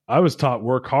taught. I was taught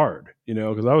work hard,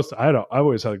 because I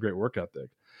always had a great work ethic.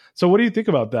 So what do you think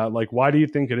about that? Like, why do you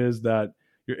think it is that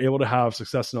you're able to have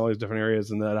success in all these different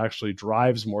areas and that actually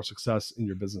drives more success in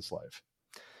your business life?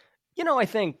 I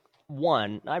think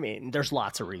there's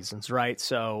lots of reasons, right?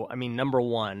 So, number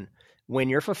one, when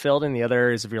you're fulfilled in the other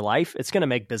areas of your life, it's going to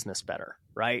make business better,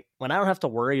 right? When I don't have to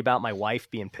worry about my wife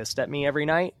being pissed at me every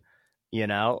night,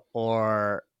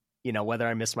 or, whether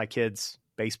I miss my kid's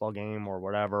baseball game or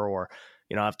whatever, or,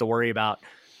 I have to worry about,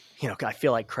 I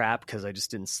feel like crap because I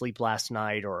just didn't sleep last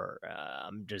night, or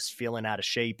I'm just feeling out of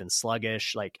shape and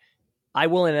sluggish. Like, I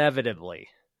will inevitably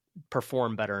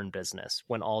perform better in business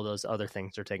when all those other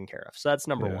things are taken care of. So that's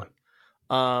number one.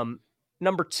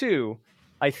 Number two,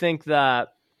 I think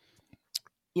that,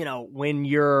 when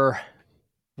you're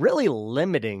really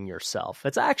limiting yourself,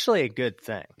 it's actually a good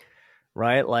thing,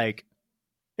 right? Like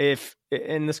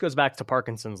and this goes back to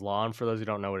Parkinson's law. And for those who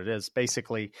don't know what it is,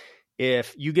 basically,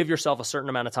 if you give yourself a certain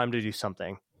amount of time to do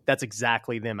something, that's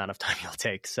exactly the amount of time you'll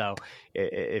take. So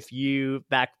if you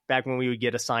back when we would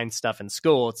get assigned stuff in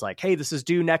school, it's like, hey, this is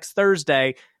due next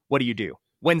Thursday. What do?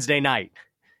 Wednesday night.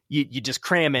 You just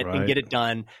cram it and get it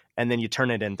done. And then you turn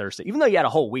it in Thursday, even though you had a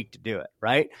whole week to do it.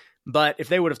 Right. But if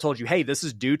they would have told you, hey, this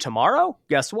is due tomorrow,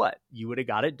 guess what? You would have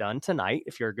got it done tonight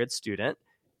if you're a good student,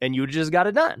 and you would have just got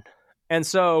it done. And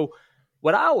so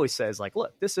what I always say is like,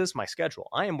 look, this is my schedule.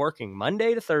 I am working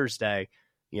Monday to Thursday,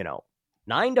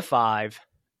 9 to 5.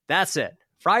 That's it.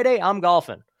 Friday, I'm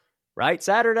golfing, right?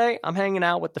 Saturday, I'm hanging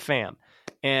out with the fam,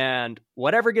 and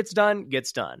whatever gets done,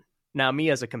 gets done. Now, me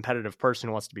as a competitive person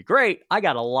who wants to be great, I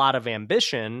got a lot of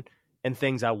ambition and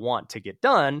things I want to get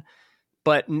done.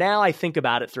 But now I think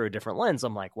about it through a different lens.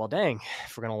 I'm like, well, dang,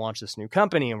 if we're going to launch this new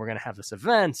company and we're going to have this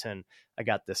event, and I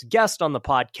got this guest on the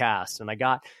podcast, and I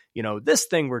got, this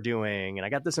thing we're doing, and I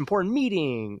got this important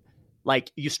meeting,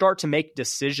 like you start to make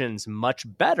decisions much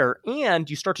better, and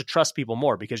you start to trust people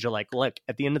more because you're like, look,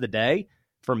 at the end of the day,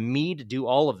 for me to do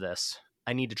all of this,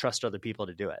 I need to trust other people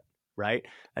to do it, right?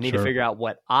 I need to figure out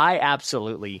what I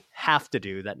absolutely have to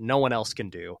do that no one else can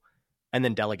do, and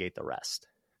then delegate the rest.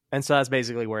 And so that's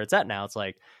basically where it's at now. It's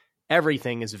like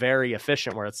everything is very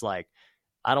efficient, where it's like,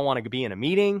 I don't want to be in a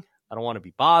meeting. I don't want to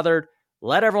be bothered.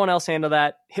 Let everyone else handle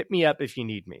that. Hit me up if you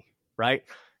need me, right?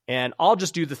 And I'll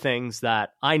just do the things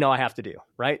that I know I have to do,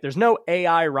 right? There's no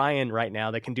AI Ryan right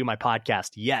now that can do my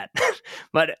podcast yet.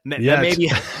 But maybe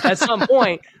at some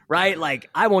point, right? Like,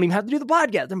 I won't even have to do the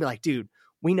podcast. Then be like, dude,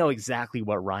 we know exactly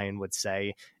what Ryan would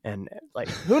say. And like,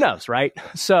 who knows, right?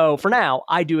 So for now,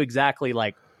 I do exactly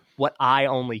like what I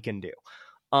only can do.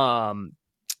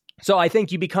 So I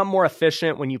think you become more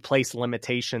efficient when you place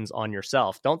limitations on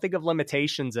yourself. Don't think of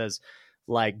limitations as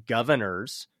like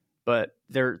governors, but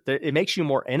it makes you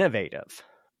more innovative.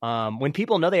 When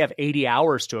people know they have 80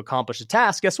 hours to accomplish a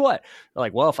task, guess what? They're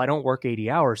like, well, if I don't work 80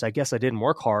 hours, I guess I didn't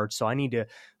work hard. So I need to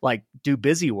like do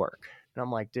busy work. And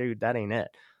I'm like, dude, that ain't it.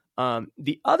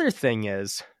 The other thing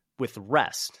is with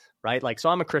rest, right? Like, so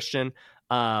I'm a Christian.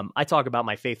 I talk about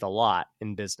my faith a lot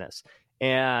in business,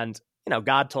 and,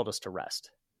 God told us to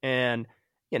rest. And,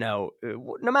 no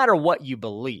matter what you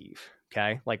believe,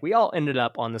 okay, like we all ended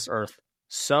up on this earth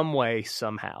some way,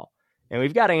 somehow. And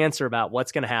we've got to answer about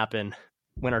what's going to happen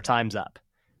when our time's up,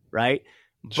 right?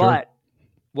 Sure. But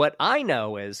what I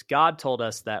know is God told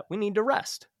us that we need to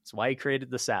rest. That's why he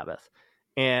created the Sabbath.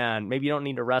 And maybe you don't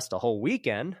need to rest a whole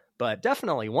weekend, but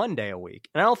definitely one day a week.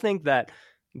 And I don't think that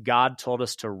God told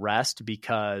us to rest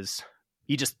because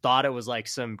he just thought it was like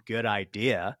some good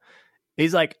idea.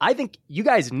 He's like, I think you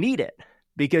guys need it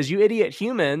because you idiot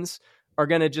humans are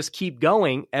going to just keep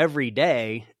going every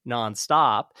day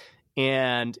nonstop,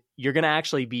 and you're going to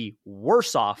actually be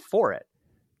worse off for it.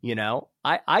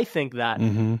 I think that,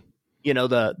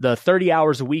 the 30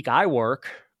 hours a week I work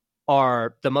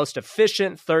are the most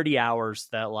efficient 30 hours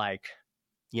that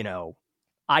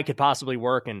I could possibly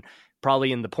work, and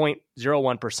probably in the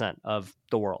 0.01% of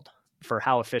the world for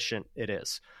how efficient it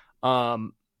is.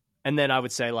 And then I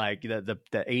would say like the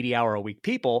 80 hour a week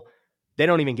people, they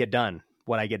don't even get done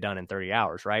what I get done in 30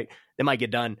 hours, right? They might get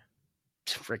done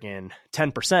freaking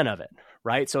 10% of it,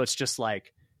 right? So it's just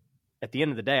like, at the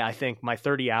end of the day, I think my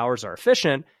 30 hours are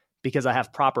efficient because I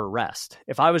have proper rest.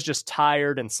 If I was just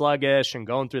tired and sluggish and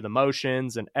going through the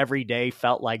motions and every day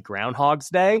felt like Groundhog's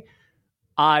Day,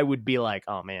 I would be like,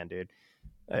 oh man, dude,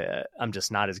 I'm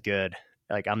just not as good.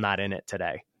 Like, I'm not in it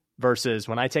today. Versus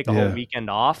when I take a whole weekend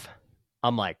off,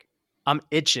 I'm like, I'm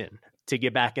itching to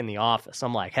get back in the office.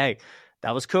 I'm like, hey,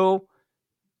 that was cool.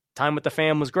 Time with the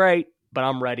fam was great, but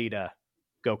I'm ready to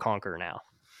go conquer now.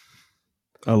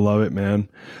 I love it, man.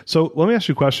 So let me ask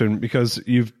you a question, because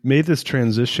you've made this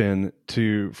transition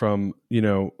from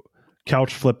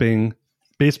couch flipping,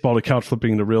 baseball to couch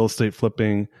flipping to real estate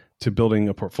flipping to building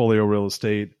a portfolio real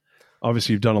estate.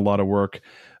 Obviously, you've done a lot of work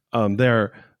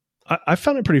there. I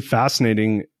found it pretty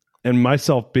fascinating. And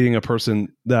myself being a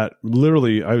person that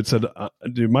literally, I would say,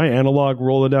 dude, my analog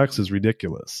Rolodex is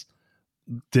ridiculous.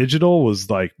 Digital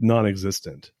was like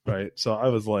non-existent, right? So I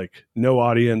was like, no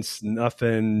audience,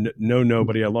 nothing,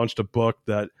 nobody. I launched a book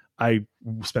that I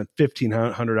spent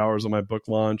 1,500 hours on my book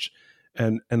launch.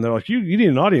 And they're like, you need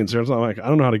an audience here. So I'm like, I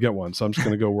don't know how to get one. So I'm just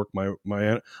going to go work I'm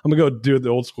going to go do it the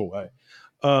old school way.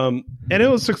 And it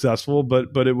was successful,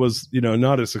 but it was,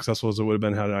 not as successful as it would have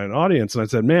been had I had an audience. And I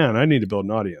said, man, I need to build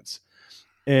an audience.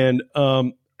 And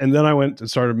then I went and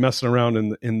started messing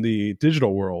around in the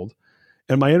digital world.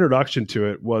 And my introduction to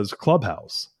it was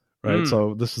Clubhouse, right?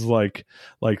 So this is like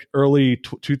early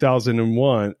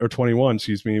 2001 or 21,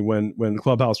 excuse me, when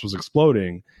Clubhouse was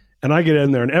exploding. And I get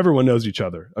in there and everyone knows each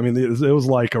other. I mean, it was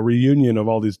like a reunion of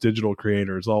all these digital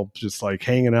creators, all just like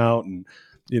hanging out, and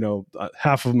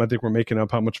half of them I think were making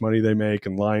up how much money they make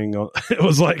and lying. It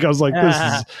was like, I was like, this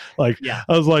is like,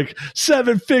 I was like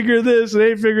 7-figure this and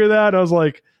 8-figure that. I'm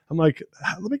like,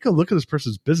 let me go look at this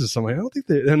person's business. I'm like, I don't think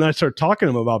they, and I start talking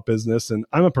to them about business. And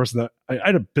I'm a person that I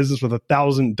had a business with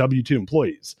 1,000 W-2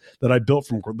 employees that I built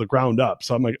from the ground up.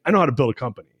 So I'm like, I know how to build a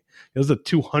company. It was a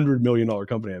 $200 million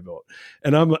company I built,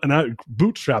 and I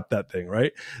bootstrapped that thing,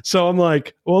 right? So I'm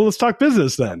like, well, let's talk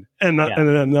business then. And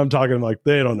then I'm talking like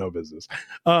they don't know business.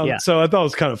 So I thought it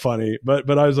was kind of funny, but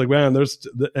I was like, man, there's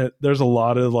a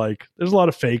lot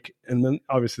of fake, and then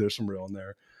obviously there's some real in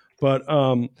there, but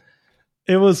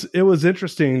it was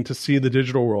interesting to see the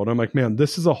digital world. I'm like, man,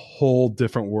 this is a whole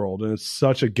different world, and it's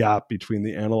such a gap between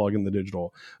the analog and the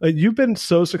digital. You've been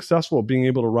so successful being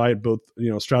able to ride both,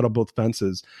 straddle both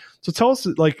fences. So tell us,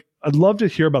 like, I'd love to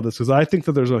hear about this because I think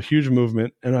that there's a huge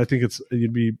movement, and I think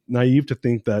you'd be naive to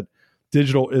think that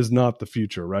digital is not the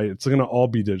future, right? It's going to all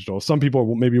be digital. Some people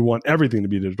will maybe want everything to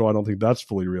be digital. I don't think that's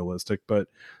fully realistic, but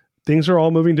things are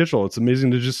all moving digital. It's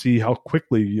amazing to just see how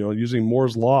quickly, using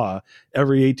Moore's law,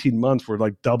 every 18 months, we're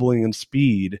like doubling in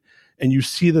speed. And you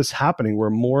see this happening where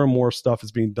more and more stuff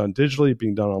is being done digitally,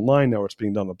 being done online. Now it's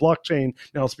being done on blockchain.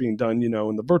 Now it's being done, in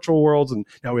the virtual worlds. And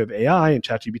now we have AI and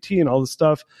ChatGPT and all this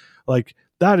stuff. Like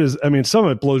that is, some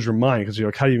of it blows your mind because you're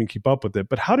like, how do you even keep up with it?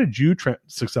 But how did you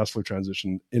successfully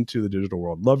transition into the digital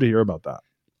world? Love to hear about that.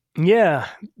 Yeah,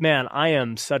 man, I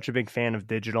am such a big fan of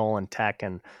digital and tech,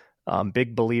 and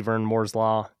big believer in Moore's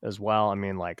law as well.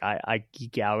 I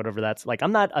geek out over that. Like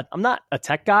I'm not a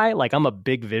tech guy. Like I'm a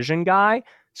big vision guy.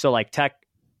 So like tech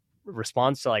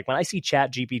responds to like when I see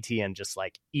Chat GPT and just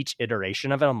like each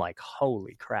iteration of it, I'm like,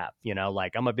 holy crap.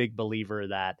 Like I'm a big believer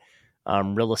that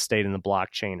real estate and the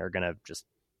blockchain are going to just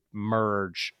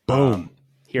merge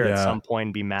here at some point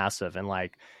and be massive. And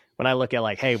like when I look at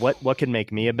like, hey, what could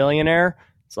make me a billionaire?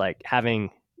 It's like having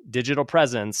digital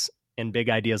presence and big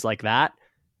ideas like that.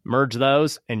 Merge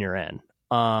those and you're in.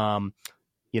 I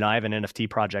have an NFT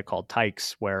project called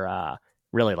Tykes where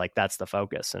really like that's the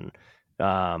focus. And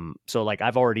so like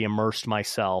I've already immersed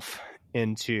myself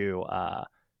into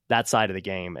that side of the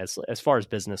game as far as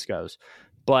business goes.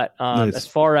 But nice. As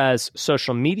far as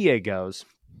social media goes,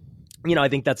 I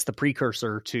think that's the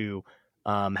precursor to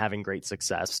having great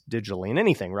success digitally in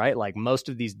anything, right? Like most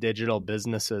of these digital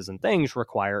businesses and things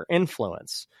require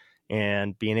influence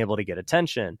and being able to get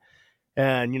attention.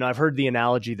 And, I've heard the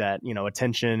analogy that,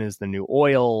 attention is the new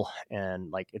oil and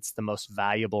like it's the most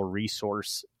valuable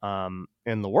resource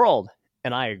in the world.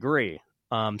 And I agree.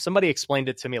 Somebody explained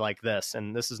it to me like this,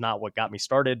 and this is not what got me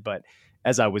started, but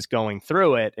as I was going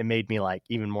through it, it made me like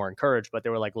even more encouraged. But they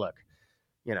were like, look,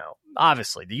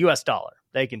 obviously the US dollar,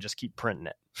 they can just keep printing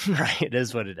it, right? It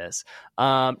is what it is.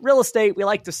 Real estate, we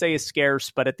like to say is scarce,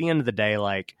 but at the end of the day,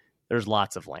 like there's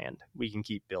lots of land. We can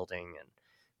keep building and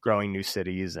growing new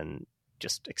cities and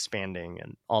just expanding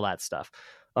and all that stuff.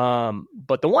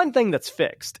 But the one thing that's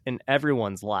fixed in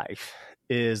everyone's life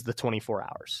is the 24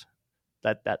 hours.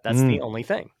 That's the only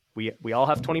thing. We all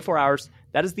have 24 hours.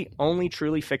 That is the only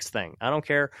truly fixed thing. I don't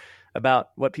care about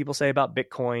what people say about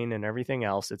Bitcoin and everything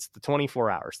else. It's the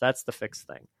 24 hours. That's the fixed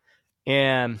thing.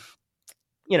 And,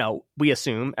 we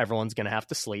assume everyone's going to have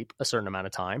to sleep a certain amount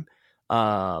of time.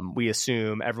 We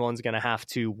assume everyone's going to have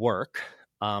to work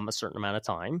a certain amount of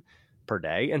time per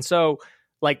day. And so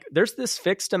like there's this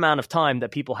fixed amount of time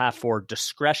that people have for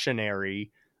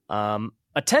discretionary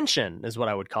attention is what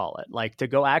I would call it, like to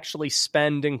go actually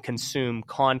spend and consume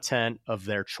content of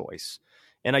their choice.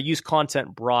 And I use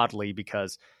content broadly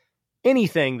because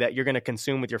anything that you're going to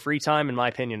consume with your free time, in my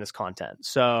opinion, is content.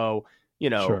 So,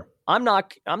 sure. I'm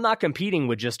not competing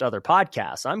with just other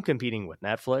podcasts. I'm competing with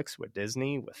Netflix, with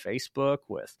Disney, with Facebook,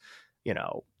 with,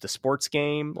 the sports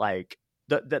game. Like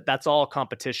that's all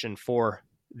competition for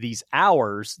these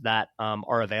hours that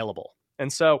are available.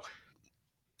 And so,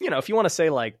 if you want to say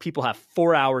like people have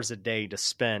 4 hours a day to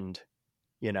spend,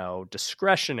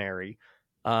 discretionary,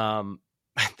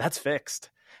 that's fixed.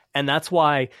 And that's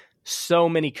why so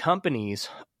many companies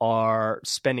are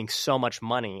spending so much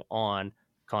money on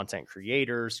content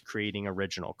creators, creating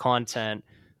original content,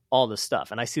 all this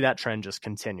stuff. And I see that trend just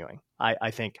continuing. I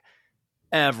think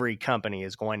every company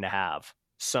is going to have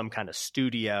some kind of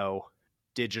studio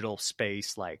digital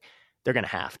space. Like they're going to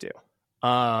have to.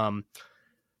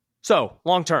 So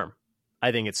long term,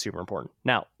 I think it's super important.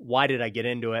 Now, why did I get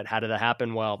into it? How did that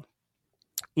happen? Well,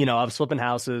 I was flipping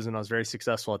houses and I was very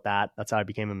successful at that. That's how I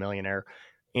became a millionaire.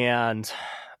 And,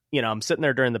 I'm sitting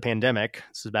there during the pandemic.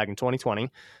 This is back in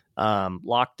 2020,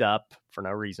 locked up for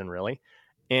no reason really.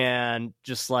 And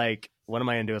just like, what am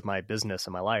I going to do with my business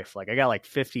and my life? Like I got like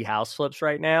 50 house flips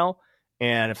right now.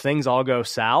 And if things all go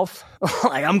south,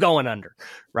 like I'm going under,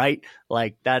 right?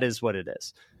 Like that is what it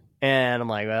is. And I'm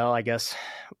like, well, I guess,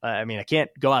 I can't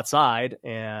go outside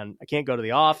and I can't go to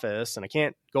the office and I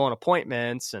can't go on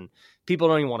appointments and people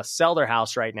don't even want to sell their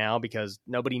house right now because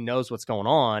nobody knows what's going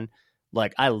on.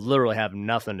 Like I literally have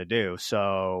nothing to do.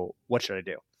 So what should I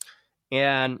do?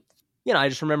 And, I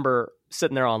just remember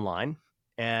sitting there online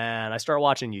and I started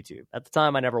watching YouTube. At the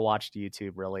time, I never watched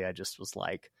YouTube really. I just was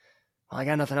like, well, I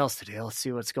got nothing else to do. Let's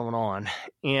see what's going on.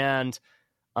 And,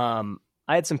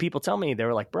 I had some people tell me, they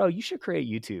were like, bro, you should create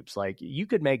YouTubes. Like you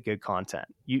could make good content.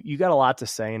 You got a lot to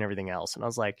say and everything else. And I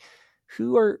was like,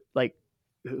 who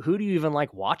do you even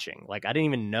like watching? Like, I didn't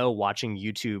even know watching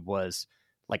YouTube was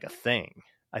like a thing.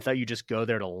 I thought you just go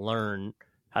there to learn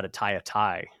how to tie a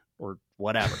tie or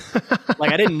whatever.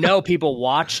 Like, I didn't know people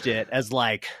watched it as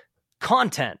like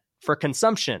content for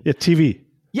consumption. Yeah, TV.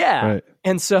 Yeah. Right.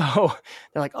 And so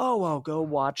they're like, oh, well, go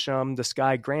watch this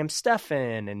guy, Graham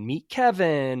Stephan, and meet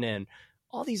Kevin and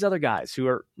all these other guys who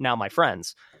are now my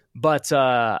friends. But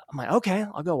I'm like, okay,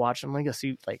 I'll go watch them. I'm going to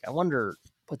see, like, I wonder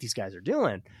what these guys are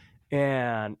doing.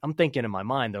 And I'm thinking in my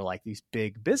mind, they're like these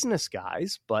big business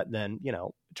guys. But then, you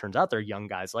know, it turns out they're young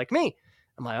guys like me.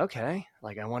 I'm like, okay,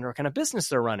 like, I wonder what kind of business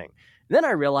they're running. And then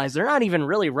I realized they're not even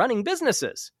really running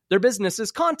businesses. Their business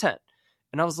is content.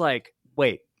 And I was like,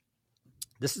 wait,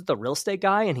 this is the real estate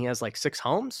guy and he has like 6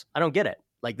 homes? I don't get it.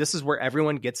 Like, this is where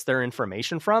everyone gets their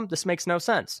information from. This makes no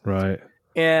sense. Right.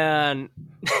 And,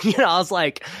 you know, I was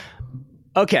like,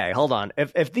 okay, hold on.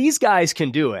 If these guys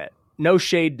can do it, no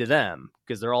shade to them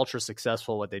because they're ultra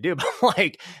successful at what they do. But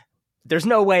like, there's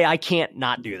no way I can't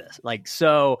not do this. Like,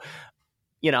 so,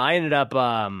 you know, I ended up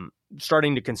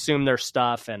starting to consume their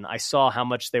stuff and I saw how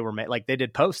much they were like, they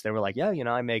did posts. They were like, yeah, you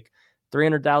know, I make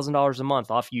 $300,000 a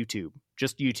month off YouTube,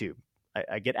 just YouTube.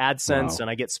 I get AdSense and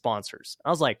I get sponsors. I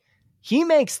was like, he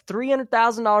makes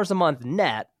 $300,000 a month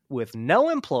net with no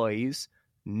employees,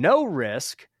 no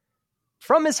risk,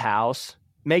 from his house,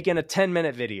 making a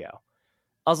 10-minute video.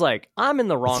 I was like, I'm in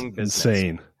the wrong business.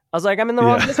 Insane. I was like, I'm in the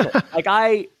wrong business. Like,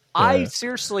 I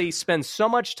seriously spend so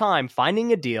much time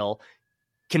finding a deal,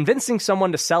 convincing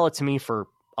someone to sell it to me for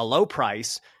a low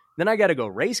price. Then I got to go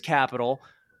raise capital,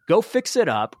 go fix it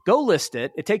up, go list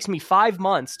it. It takes me 5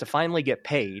 months to finally get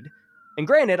paid. And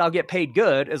granted, I'll get paid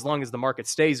good as long as the market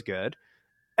stays good.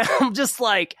 And I'm just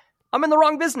like, I'm in the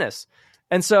wrong business.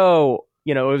 And so,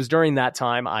 you know, it was during that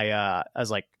time I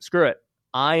was like, screw it.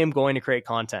 I am going to create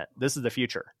content. This is the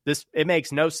future. It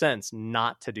makes no sense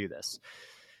not to do this.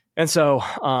 And so,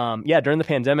 during the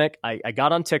pandemic, I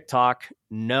got on TikTok.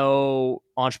 No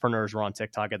entrepreneurs were on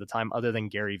TikTok at the time other than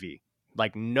Gary Vee.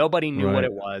 Like, nobody knew what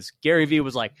it was. Gary Vee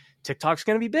was like, TikTok's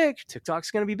going to be big.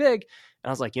 TikTok's going to be big. And I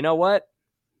was like, you know what?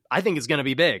 I think it's going to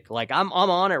be big. Like, I'm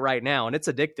on it right now and it's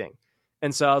addicting.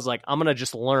 And so I was like, I'm going to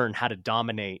just learn how to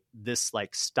dominate this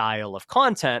like style of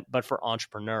content, but for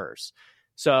entrepreneurs.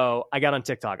 So I got on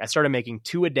TikTok. I started making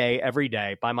 2 a day every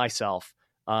day by myself.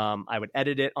 I would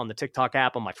edit it on the TikTok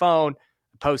app on my phone,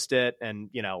 post it. And,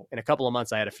 you know, in a couple of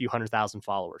months, I had a few 100,000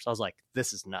 followers. I was like,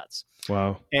 this is nuts.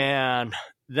 Wow. And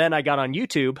then I got on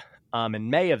YouTube in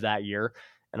May of that year.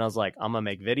 And I was like, I'm going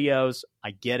to make videos.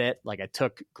 I get it. Like, I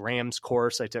took Graham's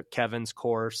course. I took Kevin's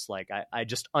course. Like, I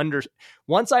just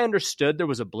once I understood there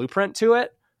was a blueprint to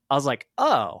it, I was like,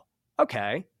 oh,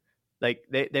 okay. Like,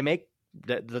 they make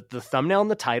the thumbnail and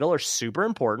the title are super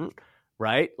important,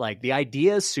 right? Like, the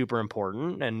idea is super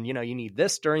important. And, you know, you need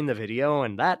this during the video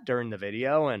and that during the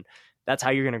video. And that's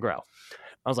how you're going to grow.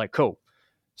 I was like, cool.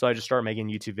 So I just started making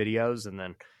YouTube videos and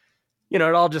then, you know,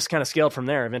 it all just kind of scaled from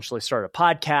there. Eventually started a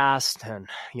podcast and,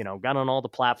 you know, got on all the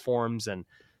platforms. And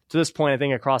to this point, I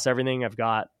think across everything, I've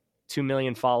got 2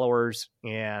 million followers.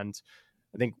 And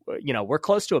I think, you know, we're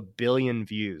close to 1 billion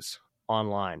views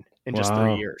online in just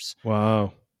 3 years.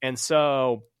 Wow. And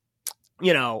so,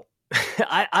 you know,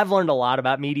 I've learned a lot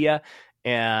about media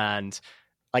and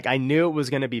like, I knew it was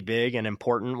going to be big and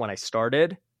important when I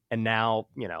started. And now,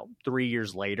 you know, 3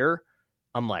 years later,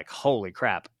 I'm like, holy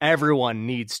crap, everyone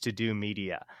needs to do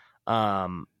media.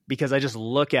 Because I just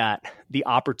look at the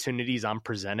opportunities I'm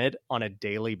presented on a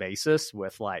daily basis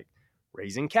with like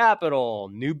raising capital,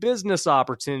 new business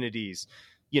opportunities.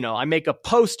 You know, I make a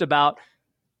post about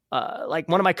like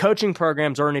one of my coaching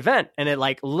programs or an event, and it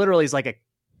like literally is like a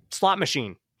slot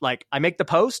machine. Like, I make the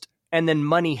post and then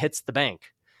money hits the bank.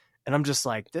 And I'm just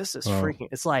like, this is freaking,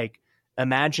 it's like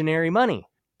imaginary money.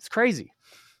 It's crazy.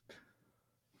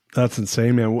 That's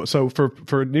insane, man. So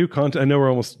for new content, I know we're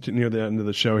almost near the end of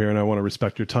the show here and I want to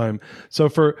respect your time. So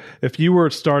if you were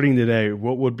starting today,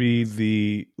 what would be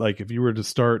if you were to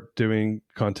start doing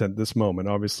content this moment,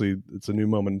 obviously it's a new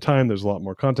moment in time. There's a lot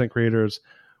more content creators.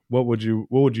 What would you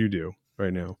do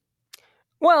right now?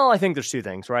 Well, I think there's 2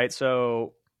 things, right?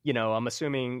 So, you know, I'm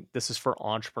assuming this is for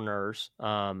entrepreneurs,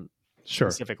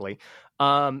 specifically.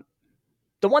 The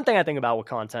one thing I think about with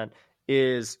content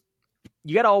is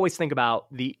you got to always think about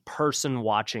the person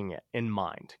watching it in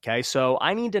mind. Okay. So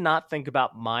I need to not think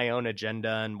about my own agenda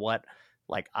and what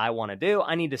like I want to do.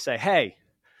 I need to say, hey,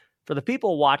 for the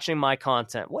people watching my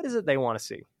content, what is it they want to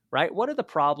see, right? What are the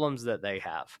problems that they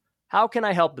have? How can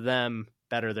I help them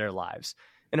better their lives?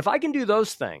 And if I can do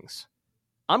those things,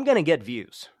 I'm going to get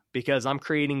views because I'm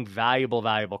creating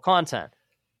valuable content,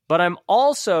 but I'm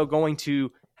also going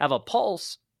to have a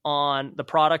pulse on the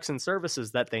products and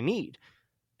services that they need.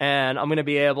 And I'm going to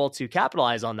be able to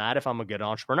capitalize on that if I'm a good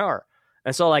entrepreneur.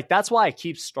 And so like, that's why I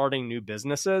keep starting new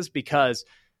businesses, because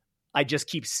I just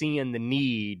keep seeing the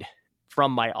need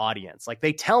from my audience. Like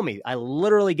they tell me, I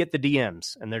literally get the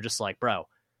DMs and they're just like, bro,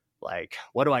 like,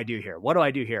 what do I do here? What do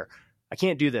I do here? I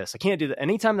can't do this. I can't do that.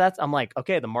 Anytime that's, I'm like,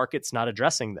 okay, the market's not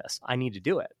addressing this. I need to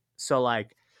do it. So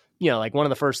like, like one of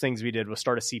the first things we did was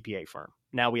start a CPA firm.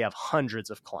 Now we have hundreds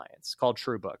of clients called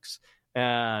True Books.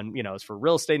 And, it's for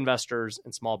real estate investors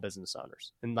and small business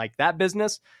owners. And like that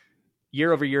business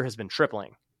year over year has been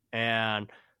tripling. And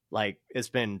like, it's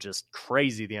been just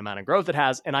crazy the amount of growth it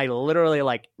has. And I literally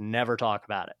like never talk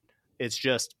about it. It's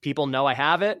just people know I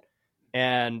have it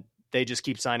and they just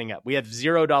keep signing up. We have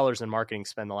 $0 in marketing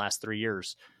spend the last 3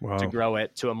 years to grow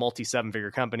it to a multi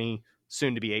 7-figure company,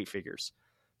 soon to be 8 figures.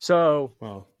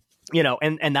 So,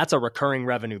 and that's a recurring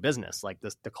revenue business. Like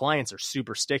the clients are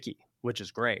super sticky, which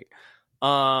is great.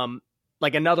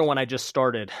 Like another one I just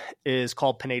started is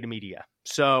called Pineda Media.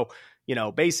 So,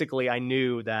 basically I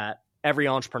knew that every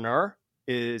entrepreneur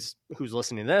who's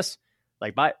listening to this,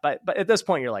 like, but at this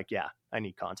point you're like, yeah, I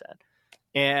need content.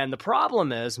 And the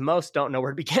problem is most don't know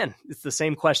where to begin. It's the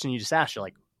same question you just asked. You're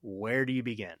like, where do you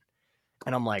begin?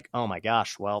 And I'm like, oh my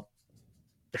gosh, well,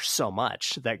 there's so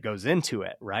much that goes into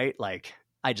it, right? Like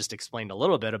I just explained a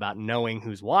little bit about knowing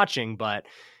who's watching, but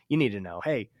you need to know,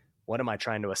 hey, what am I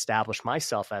trying to establish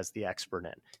myself as the expert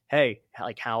in? Hey,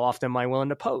 like how often am I willing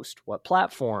to post? What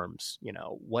platforms?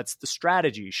 What's the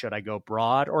strategy? Should I go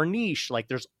broad or niche? Like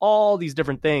there's all these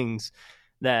different things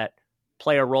that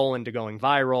play a role into going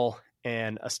viral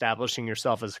and establishing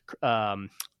yourself as an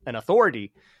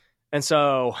authority. And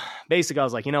so basically I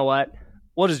was like, you know what?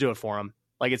 We'll just do it for them.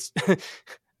 Like it's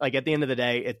like at the end of the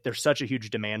day, there's such a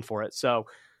huge demand for it. So,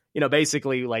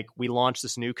 basically like we launched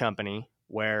this new company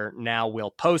where now we'll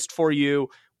post for you.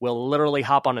 We'll literally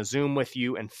hop on a Zoom with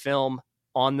you and film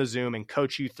on the Zoom and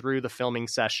coach you through the filming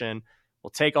session.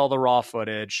 We'll take all the raw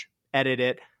footage, edit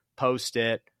it, post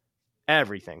it,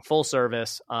 everything, full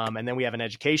service. And then we have an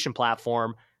education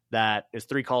platform that is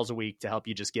 3 calls a week to help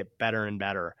you just get better and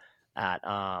better at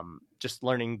just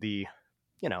learning the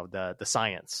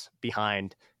science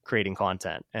behind creating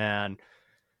content. And,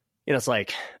 it's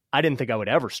like, I didn't think I would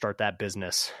ever start that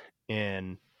business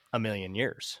in a million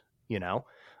years,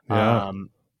 Yeah.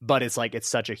 But it's like, it's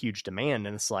such a huge demand.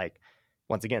 And it's like,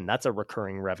 once again, that's a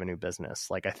recurring revenue business.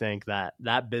 Like, I think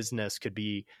that business could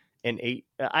be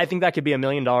I think that could be $1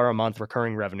 million a month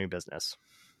recurring revenue business.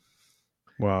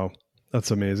 Wow.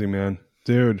 That's amazing, man.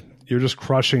 Dude, you're just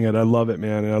crushing it. I love it,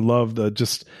 man. And I love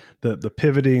the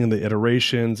pivoting and the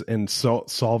iterations and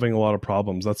solving a lot of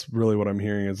problems. That's really what I'm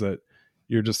hearing, is that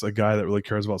you're just a guy that really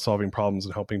cares about solving problems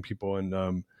and helping people. And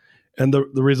the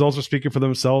results are speaking for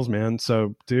themselves, man.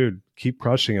 So dude, keep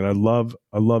crushing it. I love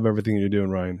everything you're doing,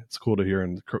 Ryan. It's cool to hear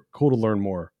and cool to learn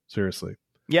more. Seriously.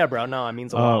 Yeah, bro. No, it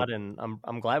means a lot. And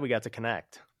I'm glad we got to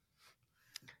connect.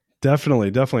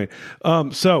 Definitely.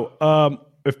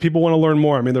 If people want to learn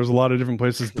more, I mean, there's a lot of different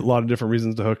places, a lot of different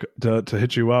reasons to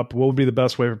hit you up. What would be the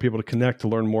best way for people to connect, to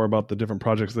learn more about the different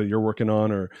projects that you're working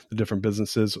on or the different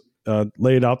businesses?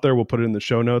 Lay it out there. We'll put it in the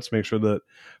show notes. Make sure that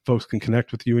folks can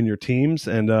connect with you and your teams,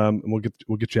 and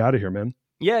we'll get you out of here, man.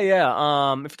 Yeah.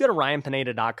 If you go to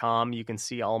ryanpineda.com, you can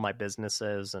see all my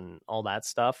businesses and all that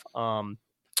stuff.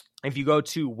 If you go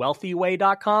to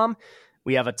wealthyway.com,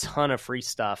 we have a ton of free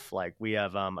stuff. Like we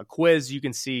have a quiz you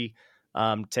can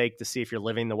take to see if you're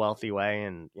living the wealthy way,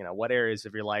 and what areas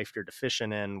of your life you're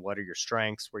deficient in, what are your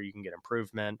strengths, where you can get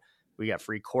improvement. We got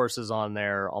free courses on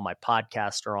there. All my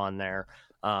podcasts are on there.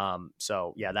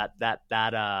 So yeah,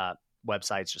 that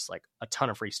website's just like a ton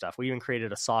of free stuff. We even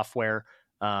created a software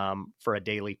for a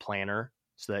daily planner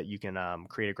so that you can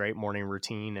create a great morning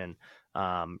routine and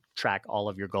track all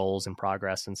of your goals and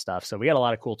progress and stuff. So we got a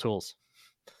lot of cool tools.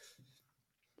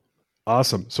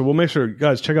 Awesome. So we'll make sure,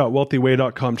 guys, check out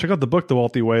wealthyway.com. Check out the book, The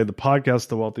Wealthy Way, the podcast,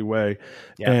 The Wealthy Way,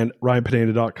 and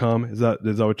ryanpineda.com. Is that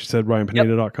what you said?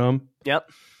 ryanpineda.com?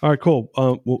 Yep. All right, cool.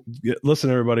 Listen,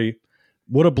 everybody,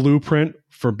 what a blueprint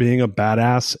for being a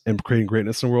badass and creating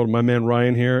greatness in the world. My man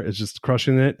Ryan here is just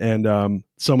crushing it, and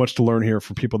so much to learn here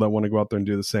for people that want to go out there and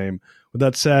do the same. With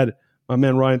that said, my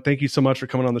man Ryan, thank you so much for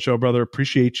coming on the show, brother.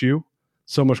 Appreciate you.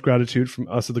 So much gratitude from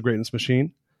us at the Greatness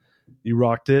Machine. You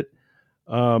rocked it.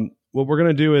 What we're going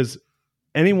to do is,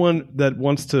 anyone that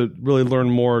wants to really learn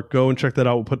more, go and check that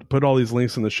out. We'll put all these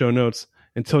links in the show notes.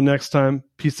 Until next time,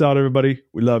 peace out, everybody.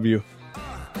 We love you.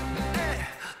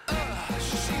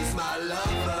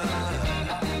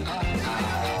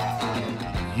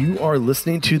 You are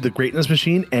listening to The Greatness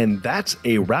Machine, and that's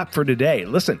a wrap for today.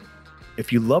 Listen,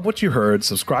 if you love what you heard,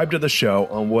 subscribe to the show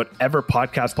on whatever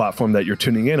podcast platform that you're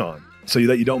tuning in on, so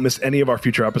that you don't miss any of our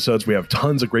future episodes. We have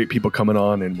tons of great people coming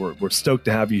on, and we're stoked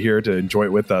to have you here to enjoy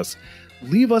it with us.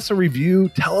 leave us a review.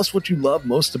 Tell us what you love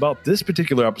most about this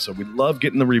particular episode. We love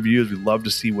getting the reviews. We love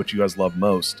to see what you guys love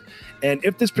most. And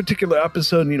if this particular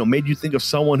episode, made you think of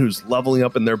someone who's leveling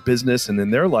up in their business and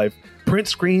in their life, print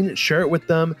screen, share it with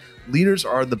them. Leaders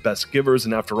are the best givers.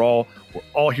 And after all, we're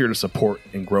all here to support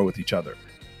and grow with each other.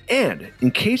 And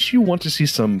in case you want to see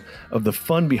some of the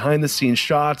fun behind the scenes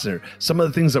shots or some of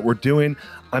the things that we're doing,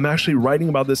 I'm actually writing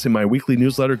about this in my weekly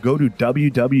newsletter. Go to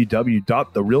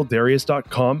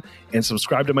www.therealdarius.com and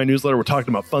subscribe to my newsletter. We're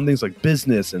talking about fun things like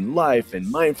business and life and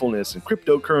mindfulness and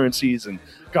cryptocurrencies and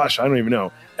gosh, I don't even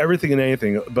know, everything and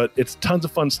anything, but it's tons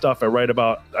of fun stuff I write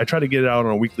about. I try to get it out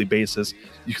on a weekly basis.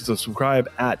 You can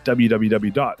subscribe at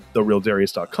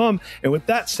www.therealdarius.com. And with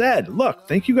that said, look,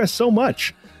 thank you guys so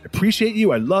much. I appreciate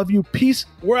you. I love you. Peace.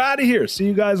 We're out of here. See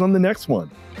you guys on the next one.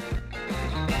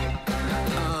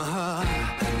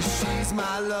 She's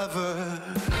my lover.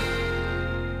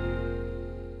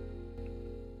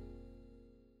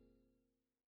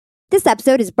 This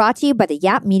episode is brought to you by the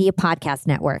Yap Media Podcast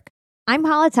Network. I'm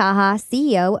Hala Taha,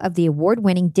 CEO of the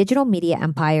award-winning digital media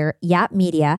empire, Yap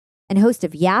Media, and host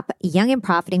of Yap Young and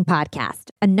Profiting Podcast,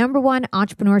 a #1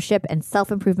 entrepreneurship and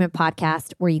self-improvement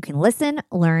podcast where you can listen,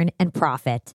 learn, and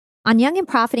profit. On Young and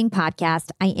Profiting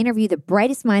Podcast, I interview the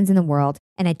brightest minds in the world,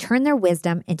 and I turn their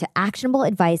wisdom into actionable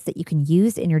advice that you can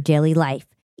use in your daily life.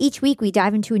 Each week, we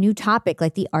dive into a new topic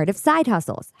like the art of side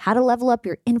hustles, how to level up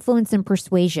your influence and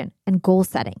persuasion, and goal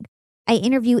setting. I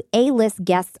interview A-list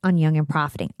guests on Young and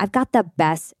Profiting. I've got the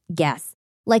best guests,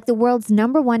 like the world's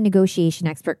 #1 negotiation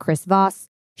expert, Chris Voss,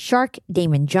 Shark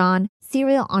Damon John,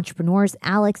 serial entrepreneurs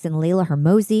Alex and Layla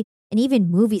Hermosi, and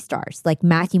even movie stars like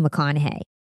Matthew McConaughey.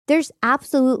 There's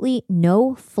absolutely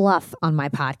no fluff on my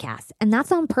podcast, and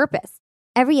that's on purpose.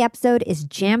 Every episode is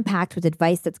jam-packed with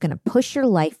advice that's going to push your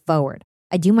life forward.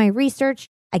 I do my research,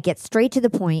 I get straight to the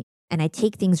point, and I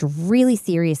take things really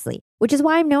seriously, which is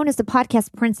why I'm known as the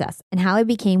podcast princess and how I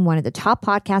became one of the top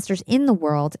podcasters in the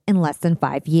world in less than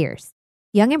 5 years.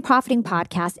 Young and Profiting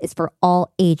Podcast is for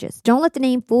all ages. Don't let the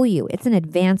name fool you. It's an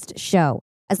advanced show.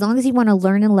 As long as you want to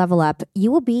learn and level up, you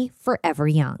will be forever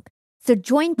young. So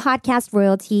join podcast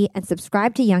royalty and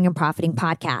subscribe to Young and Profiting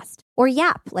Podcast, or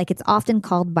YAP, like it's often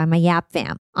called by my YAP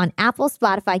fam, on Apple,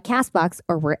 Spotify, CastBox,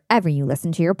 or wherever you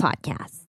listen to your podcasts.